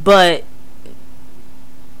 But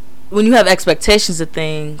when you have expectations of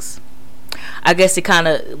things, I guess it kind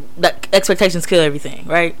of, expectations kill everything,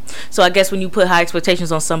 right? So I guess when you put high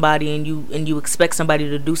expectations on somebody and you expect somebody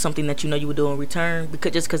to do something that you know you would do in return,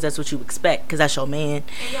 because that's what you expect, because that's your man.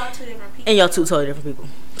 And y'all two different people. And y'all two totally different people.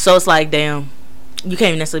 So it's like, damn, you can't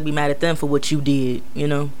even necessarily be mad at them for what you did, you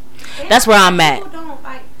know? And that's where I'm at.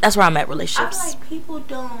 That's where I'm at relationships. I feel like people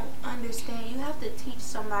don't understand. You have to teach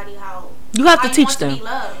somebody how. You have to teach them.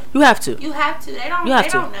 You have to. You have to. They don't. They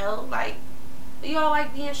don't know. Like, we all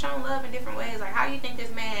like being shown love in different ways. Like, how do you think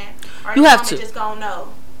this man or this woman just gonna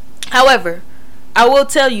know? However, I will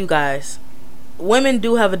tell you guys, women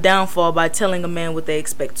do have a downfall by telling a man what they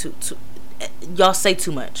expect to y'all say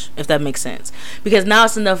too much, if that makes sense, because now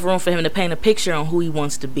it's enough room for him to paint a picture on who he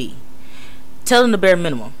wants to be. Tell him the bare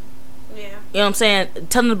minimum. Yeah. You know what I'm saying?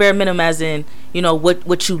 Tell them the bare minimum, as in, you know,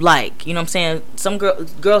 what you like. You know what I'm saying? Some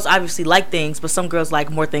girls obviously like things, but some girls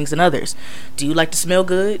like more things than others. Do you like to smell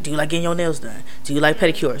good? Do you like getting your nails done? Do you like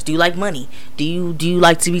pedicures? Do you like money? Do you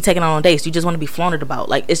like to be taken on dates? Do you just want to be flaunted about?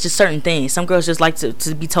 Like, it's just certain things. Some girls just like to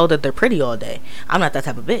be told that they're pretty all day. I'm not that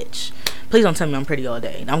type of bitch. Please don't tell me I'm pretty all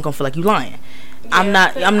day. I'm gonna feel like you lying. Yeah, I'm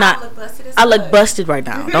not. I look busted right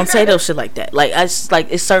now. Don't say those shit like that. Like, I just, like,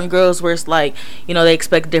 it's certain girls where it's like, you know, they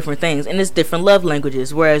expect different things, and it's different love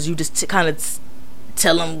languages. Whereas you just kind of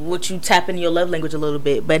tell them what you tap into your love language a little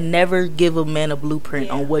bit, but never give a man a blueprint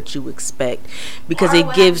on what you expect, because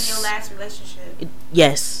it gives. Your last relationship.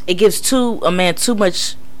 Yes, it gives a man too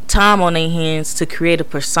much time on their hands to create a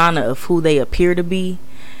persona of who they appear to be,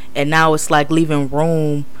 and now it's like leaving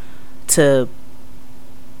room to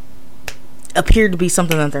appear to be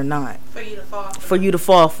something that they're not, for you to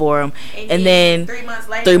fall for them. And then 3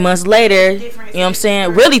 months later, you know what I'm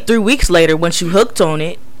saying, really 3 weeks later, once you hooked on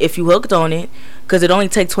it, if you hooked on it, because it only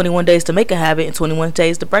takes 21 days to make a habit and 21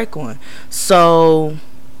 days to break one. So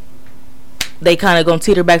they kind of gonna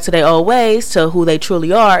teeter back to their old ways, to who they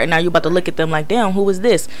truly are, and now you about to look at them like, damn, who is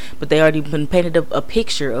this? But they already been painted a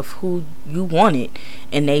picture of who you wanted,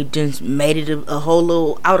 and they just made it a whole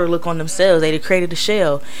little outer look on themselves. They created a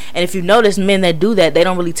shell. And if you notice, men that do that, they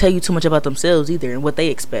don't really tell you too much about themselves either and what they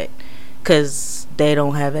expect, because they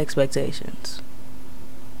don't have expectations.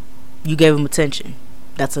 You gave them attention,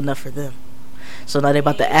 that's enough for them. So now they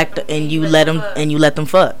about to act, and you let them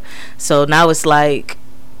fuck. So now it's like,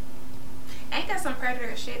 ain't that some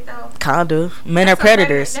predator shit though? Kind of. Men are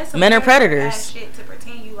predators. Men are predators. Shit to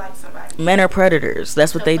pretend you like somebody. Men are predators.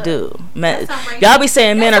 That's what they do. Y'all be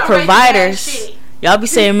saying men are providers. Y'all be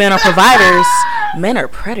saying men are providers. Men are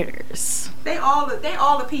predators. They all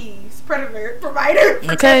the P's. Predator, provider.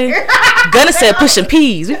 Okay. Gunna said pushing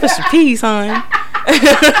P's. We pushing P's, hon.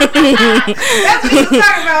 That's what you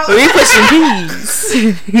talking about. We pushing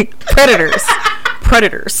P's.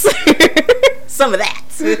 Predators. Some of that.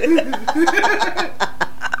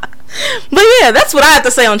 But yeah, that's what I have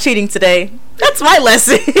to say on cheating today. That's my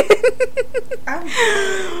lesson.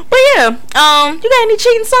 But yeah, you got any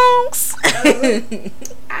cheating songs?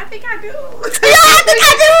 I think I do. Yeah, I think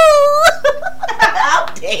I do.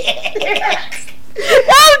 I'm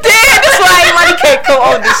dead. That's why anybody can't come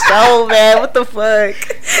on the show, man. What the fuck?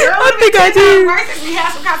 Girl, I think I do. We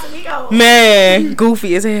have some Casamigos. Man,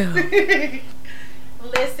 goofy as hell.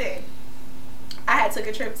 Listen, I had took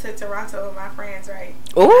a trip to Toronto with my friends, right?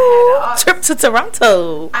 Ooh, trip to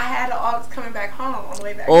Toronto. I had an aux coming back home on the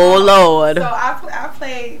way back. Oh, home. Lord. So I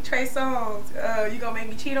played Trey Songz. You gonna make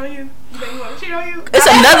me cheat on you? You make me want to cheat on you? It's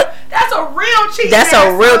another. That's a real cheat. That's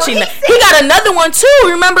a real cheat. He got another one too.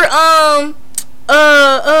 Remember,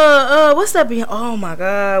 what's that? Oh my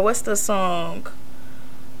God, what's the song?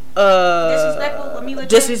 Disrespectful with me.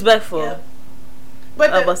 Disrespectful. Yep.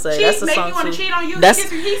 But I was say that's the make song me want too. to cheat on you.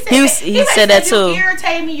 He said that too. You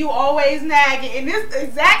irritate me. You always nagging, and this is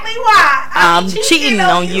exactly why I'm cheating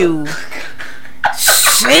on you.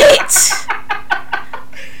 Shit.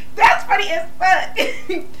 That's funny as fuck.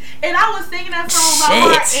 And I was singing that song in my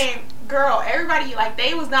heart, and girl, everybody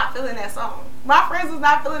they was not feeling that song. My friends was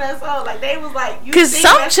not feeling that song. Like, they was like, you sing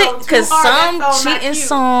that song too hard, some cheating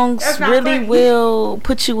songs really will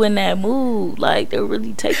put you in that mood. Like, they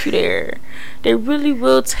really take you there. They really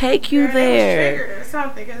will take you there. They was triggered or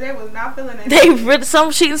something, because they was not feeling that.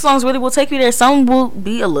 Some cheating songs really will take you there. Some will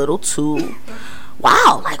be a little too.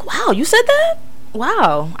 Wow, you said that?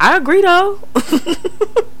 Wow, I agree though.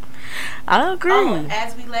 I agree. Oh,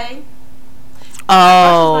 As We Lay.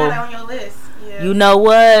 Oh, that on your list. Yeah. You know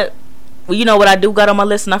what? Well, you know what I do got on my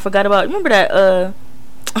list and I forgot about. Remember that?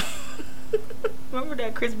 Remember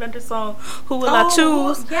that Chris Bender song? Who Will I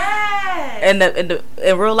Choose? Yes. And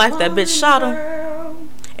in real life, that bitch shot him.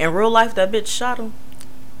 In real life, that bitch shot him.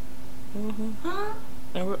 Huh?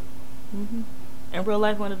 In real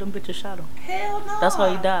life, one of them bitches shot him. Hell no. That's why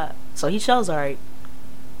he died. So he shows alright.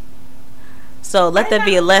 So let that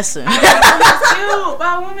be a lesson. He was killed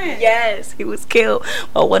by a woman. Yes, he was killed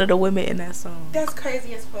by one of the women in that song. That's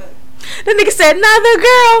crazy as fuck. The nigga said, "Another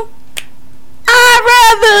girl, I'd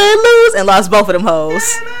rather lose," and lost both of them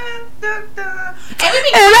hoes. And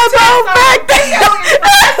I both back there.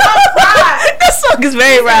 This song is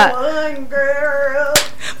very right. One girl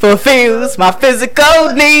fulfills my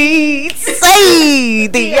physical needs. Say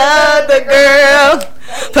the other girl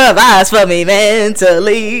provides for me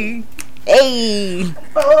mentally. Hey. Ooh,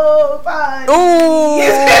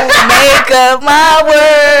 make up my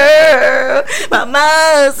world. My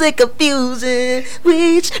mind's in confusion.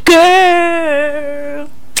 Which girl?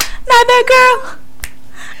 Another girl.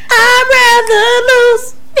 I'd rather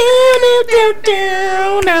lose.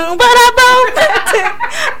 But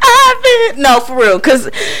no, for real, cause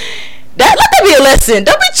let that be a lesson.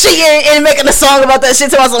 Don't be cheating and making a song about that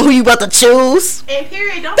shit. Tell us who you about to choose. And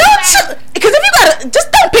period, don't because if you gotta,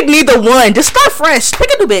 just don't pick neither one. Just start fresh.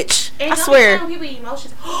 Pick a new bitch. And I swear. People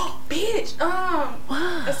emotions. Bitch.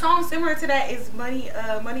 A song similar to that is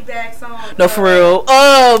Moneybagg song. No, for real.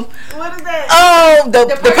 What is that?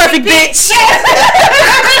 The perfect bitch.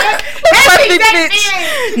 The perfect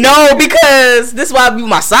bitch. No, because this is why I be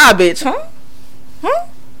my side bitch, huh?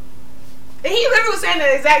 And he literally was saying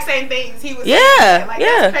the exact same things he was saying. Like,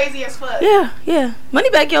 that's crazy as fuck. Yeah.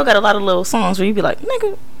 Moneybagg Yo got a lot of little songs where you be like,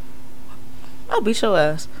 nigga, I'll beat your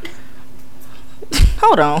ass.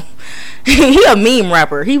 Hold on. He a meme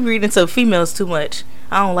rapper. He read into females too much.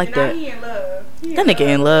 I don't like that. He in love. That nigga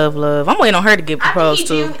in love. I'm waiting on her to get proposed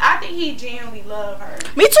to. I think he genuinely love her.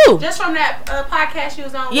 Me too. Just from that podcast she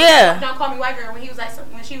was on. Yeah. Don't Call Me White Girl. When he was like,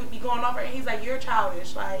 when she would be going over, and he's like, "You're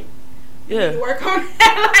childish." Like. You need to work on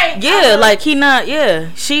that. Like he not.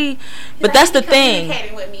 But that's the thing.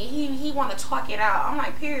 Communicating with me, he want to talk it out. I'm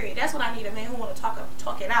like, period. That's what I need, a man who want to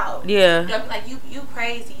talk it out. Yeah. Like you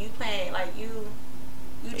crazy. You playing like you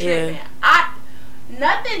tripping.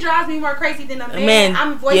 Nothing drives me more crazy than a man.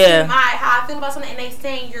 I'm voicing how I feel about something, and they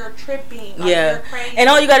saying you're tripping. Like, you're crazy. And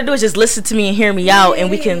all you gotta do is just listen to me and hear me out, and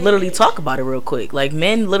we can literally talk about it real quick. Like,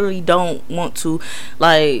 men literally don't want to.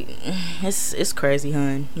 Like, it's crazy,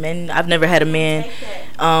 hun. Men, I've never had a man.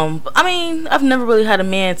 I've never really had a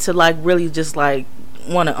man to like really just like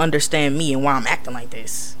want to understand me and why I'm acting like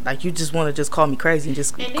this. Like, you just want to just call me crazy and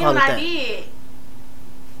just call it that. And then when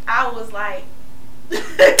I was like.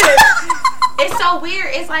 It's so weird.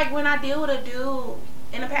 It's like when I deal with a dude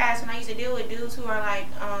in the past, when I used to deal with dudes who are like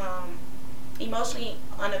emotionally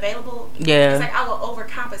unavailable. Yeah. It's like I will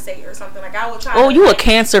overcompensate or something. Like I will try. You a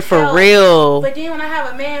Cancer for real. But then when I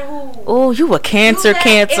have a man who. You a Cancer.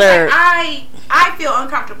 It's like I feel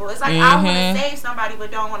uncomfortable. It's like I want to save somebody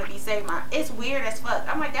but don't want to be saved. It's weird as fuck.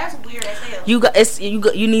 I'm like, that's weird as hell.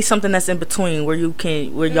 You need something that's in between where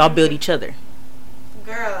y'all build each other.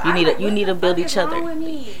 Girl, you need to build each other.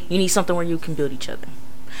 You need something where you can build each other.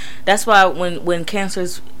 That's why when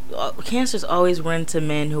cancers always run to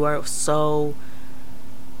men who are so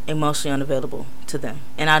emotionally unavailable to them,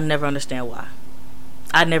 and I never understand why.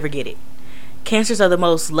 I never get it. Cancers are the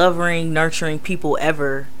most loving, nurturing people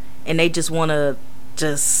ever, and they just want to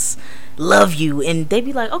just love you, and they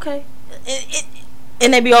be like, okay,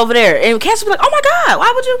 and they be over there, and Cancer be like, oh my God,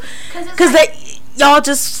 why would you? Because y'all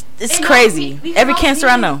just. It's crazy. Every Cancer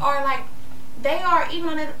I know are like, they are,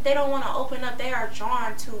 even though they don't want to open up, they are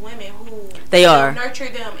drawn to women who nurture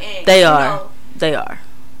them, and they are.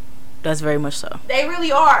 That's very much so. They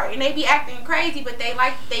really are, and they be acting crazy, but they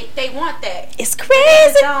want that. It's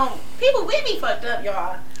crazy. People, we be fucked up,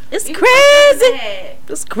 y'all. It's crazy.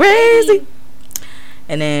 It's crazy.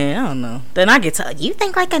 And then I don't know. Then I get told, you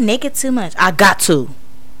think like a nigga too much. I got to.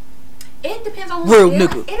 It depends on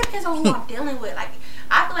who I'm dealing with. Like.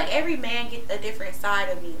 I feel like every man gets a different side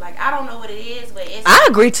of me. Like, I don't know what it is, but it's. I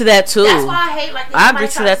agree to that too. That's why I hate like. I agree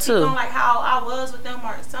to that too. On, like how I was with them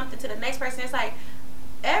or something to the next person. It's like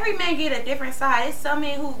every man get a different side. It's some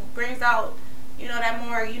men who brings out, that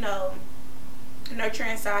more,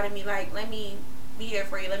 nurturing side of me. Like, let me be here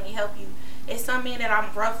for you. Let me help you. It's some men that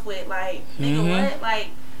I'm rough with. Like, nigga, what? Like.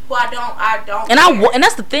 Well, I don't. And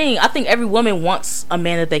that's the thing. I think every woman wants a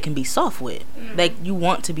man that they can be soft with. Like, you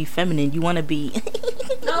want to be feminine. You want to be.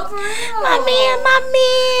 No, for real. My man.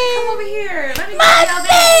 Come over here. Let me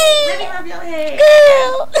rub your head.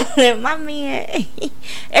 Girl, my man.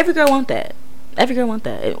 Every girl want that.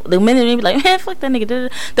 The minute we be like, man, fuck that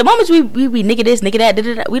nigga. The moment we be nigga this, nigga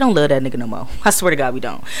that, we don't love that nigga no more. I swear to God, we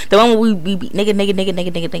don't. The moment we be nigga,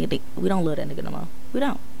 we don't love that nigga no more. We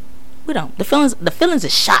don't. The feelings are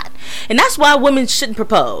shot, and that's why women shouldn't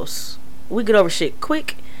propose. We get over shit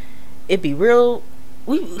quick, it'd be real.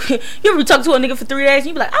 You ever talk to a nigga for 3 days and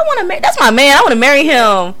you be like, I want to marry, that's my man, I want to marry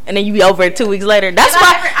him, and then you be over it 2 weeks later. That's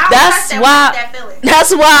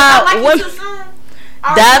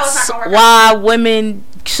why women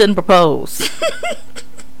shouldn't propose.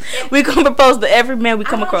 We gonna propose to every man we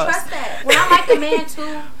come across. Trust that. When I like a man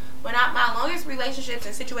too, my longest relationships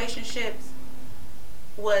and situationships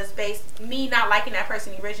was based me not liking that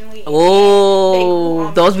person originally.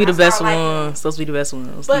 Oh, those be the best ones. Those be the best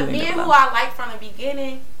ones. But me and who I like from the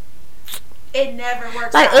beginning, it never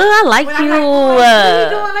works. Like, I like you. What are you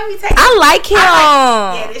doing? Let me take. I like him.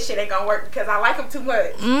 Yeah, this shit ain't gonna work because I like him too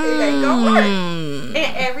much. It ain't gonna work. And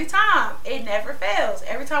every time, it never fails.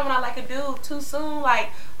 Every time when I like a dude too soon,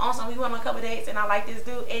 like on some, we went on a couple dates and I like this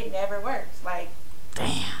dude, it never works. Like.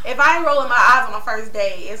 Damn. If I ain't rolling my eyes on the first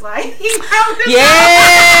day, it's like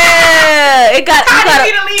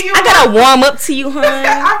I gotta warm up to you, hun.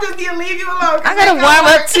 I just need to leave you alone. I gotta warm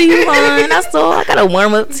up to you, hun. That's all. I gotta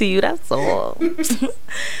warm up to you. That's all.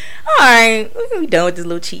 Alright, we done with this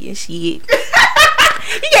little cheating shit. You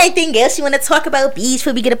got anything else you want to talk about, beach,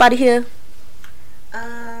 before we get up out of here?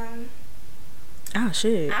 Oh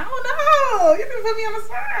shit. I don't know. You can put me on the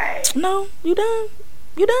side. No, you done?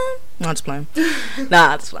 You done? No, I'm just playing.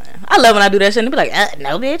 Nah, I'm just playing. I love when I do that shit and they be like,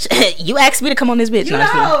 no, bitch. You asked me to come on this bitch. You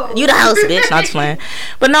the host, bitch. Not just playing.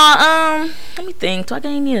 But no, let me think. Do I got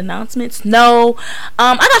any announcements? No.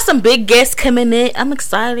 I got some big guests coming in. I'm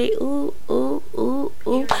excited. Ooh.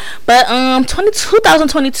 But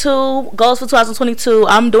 2022 goals for 2022.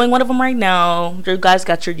 I'm doing one of them right now. You guys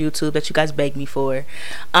got your YouTube that you guys begged me for.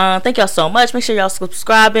 Thank y'all so much. Make sure y'all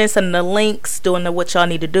subscribing, sending the links, doing what y'all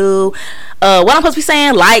need to do. What I'm supposed to be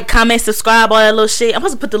saying, like, comment, subscribe, all that little shit. I'm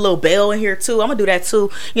supposed to put the little bell in here too. I'm gonna do that too.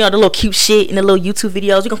 You know, the little cute shit in the little YouTube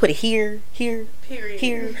videos. We're gonna put it here, period,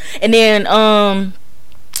 here, and then that's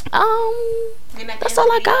all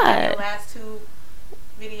I got. The last 2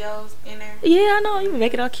 videos in there. Yeah, I know. You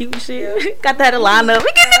make it all cute and shit. Yeah. Got that line up. We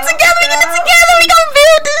getting it together. We gonna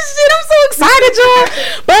build this shit. I'm so excited, y'all.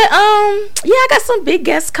 But yeah, I got some big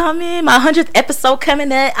guests coming. My 100th episode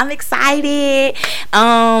coming up. I'm excited.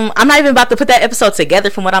 I'm not even about to put that episode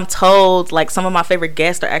together. From what I'm told, like some of my favorite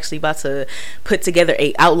guests are actually about to put together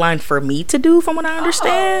a outline for me to do. From what I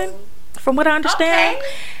understand. Okay.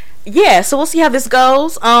 Yeah, so we'll see how this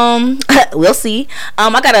goes. We'll see.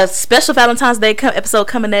 I got a special Valentine's Day episode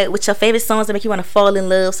coming up with your favorite songs that make you want to fall in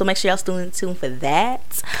love. So make sure y'all stay tuned for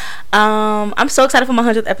that. I'm so excited for my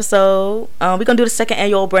 100th episode. We're gonna do the 2nd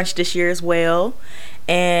annual brunch this year as well,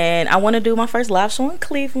 and I want to do my first live show in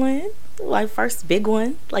Cleveland, like first big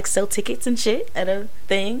one, like sell tickets and shit at a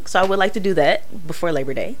thing. So I would like to do that before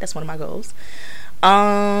Labor Day. That's one of my goals.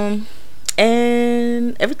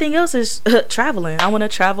 And everything else is traveling. I want to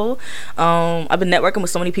travel. I've been networking with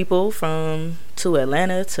so many people to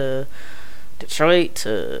Atlanta to Detroit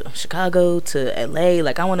to Chicago to LA.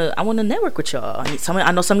 Like I want to network with y'all.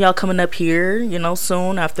 I know some of y'all coming up here, you know,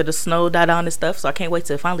 soon after the snow died down and stuff. So I can't wait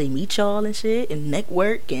to finally meet y'all and shit and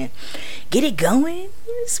network and get it going.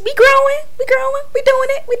 We growing. We doing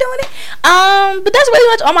it. But that's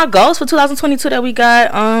really much all my goals for 2022 that we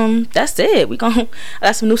got. That's it. I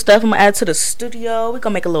got some new stuff I'm gonna add to the studio. We're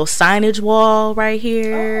gonna make a little signage wall right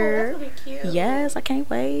here. Oh, that's really cute. Yes, I can't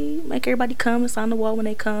wait. Make everybody come and sign the wall when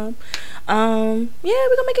they come. Yeah,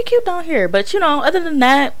 we're gonna make it cute down here. But you know, other than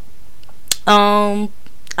that, I'm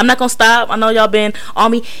not gonna stop. I know y'all been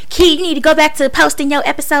on me. Key, you need to go back to posting your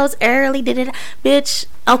episodes early. Bitch.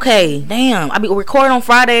 Okay, damn. I be recording on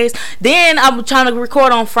Fridays. Then I'm trying to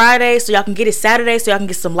record on Fridays so y'all can get it Saturday, so y'all can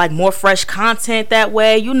get some like more fresh content that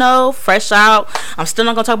way. You know, fresh out. I'm still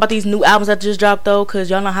not gonna talk about these new albums that just dropped though,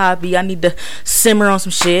 cause y'all know how I be. I need to simmer on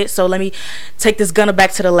some shit. So let me take this gunner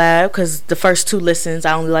back to the lab, cause the first 2 listens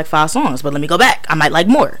I only like 5 songs, but let me go back. I might like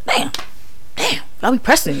more. Damn. Y'all be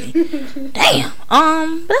pressing me. Damn.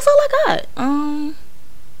 But that's all I got.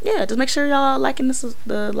 Yeah, just make sure y'all liking the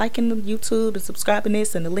YouTube and subscribing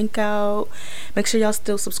this and the link out. Make sure y'all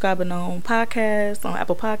still subscribing on podcasts, on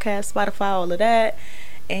Apple Podcasts, Spotify, all of that.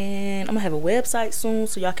 And I'm gonna have a website soon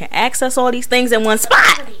so y'all can access all these things in one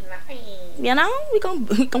spot. You know, we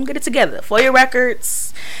gonna get it together. For your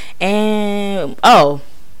records. And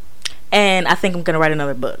and I think I'm gonna write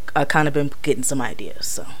another book. I kind of been getting some ideas,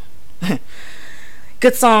 so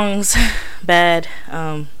good songs, bad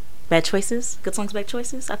choices. Good songs, bad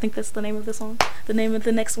choices. I think that's the name of the song. The name of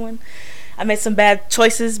the next one. I made some bad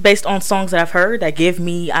choices based on songs that I've heard that give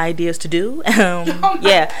me ideas to do.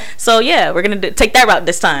 Yeah. So yeah, we're gonna take that route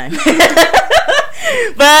this time.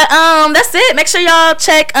 But that's it. Make sure y'all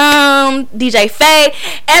check DJ Faye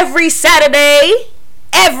every Saturday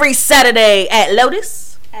at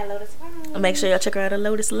Lotus. Make sure y'all check her out at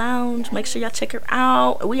Lotus Lounge. Make sure y'all check her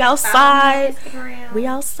out. We outside. We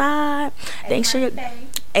outside. Make sure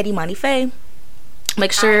Eddie Money Faye.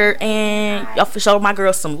 Make sure and y'all for show my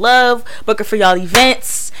girl some love. Book her for y'all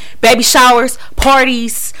events, baby showers,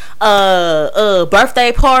 parties,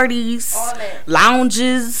 birthday parties,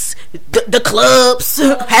 lounges, the clubs.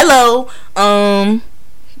 Hello.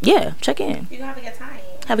 Yeah, check in. You gonna have a good time.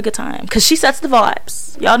 Have a good time. Cause she sets the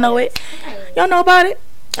vibes. Y'all know it. Y'all know about it.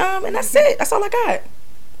 And that's it. That's all I got.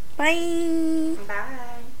 Bye. Bye.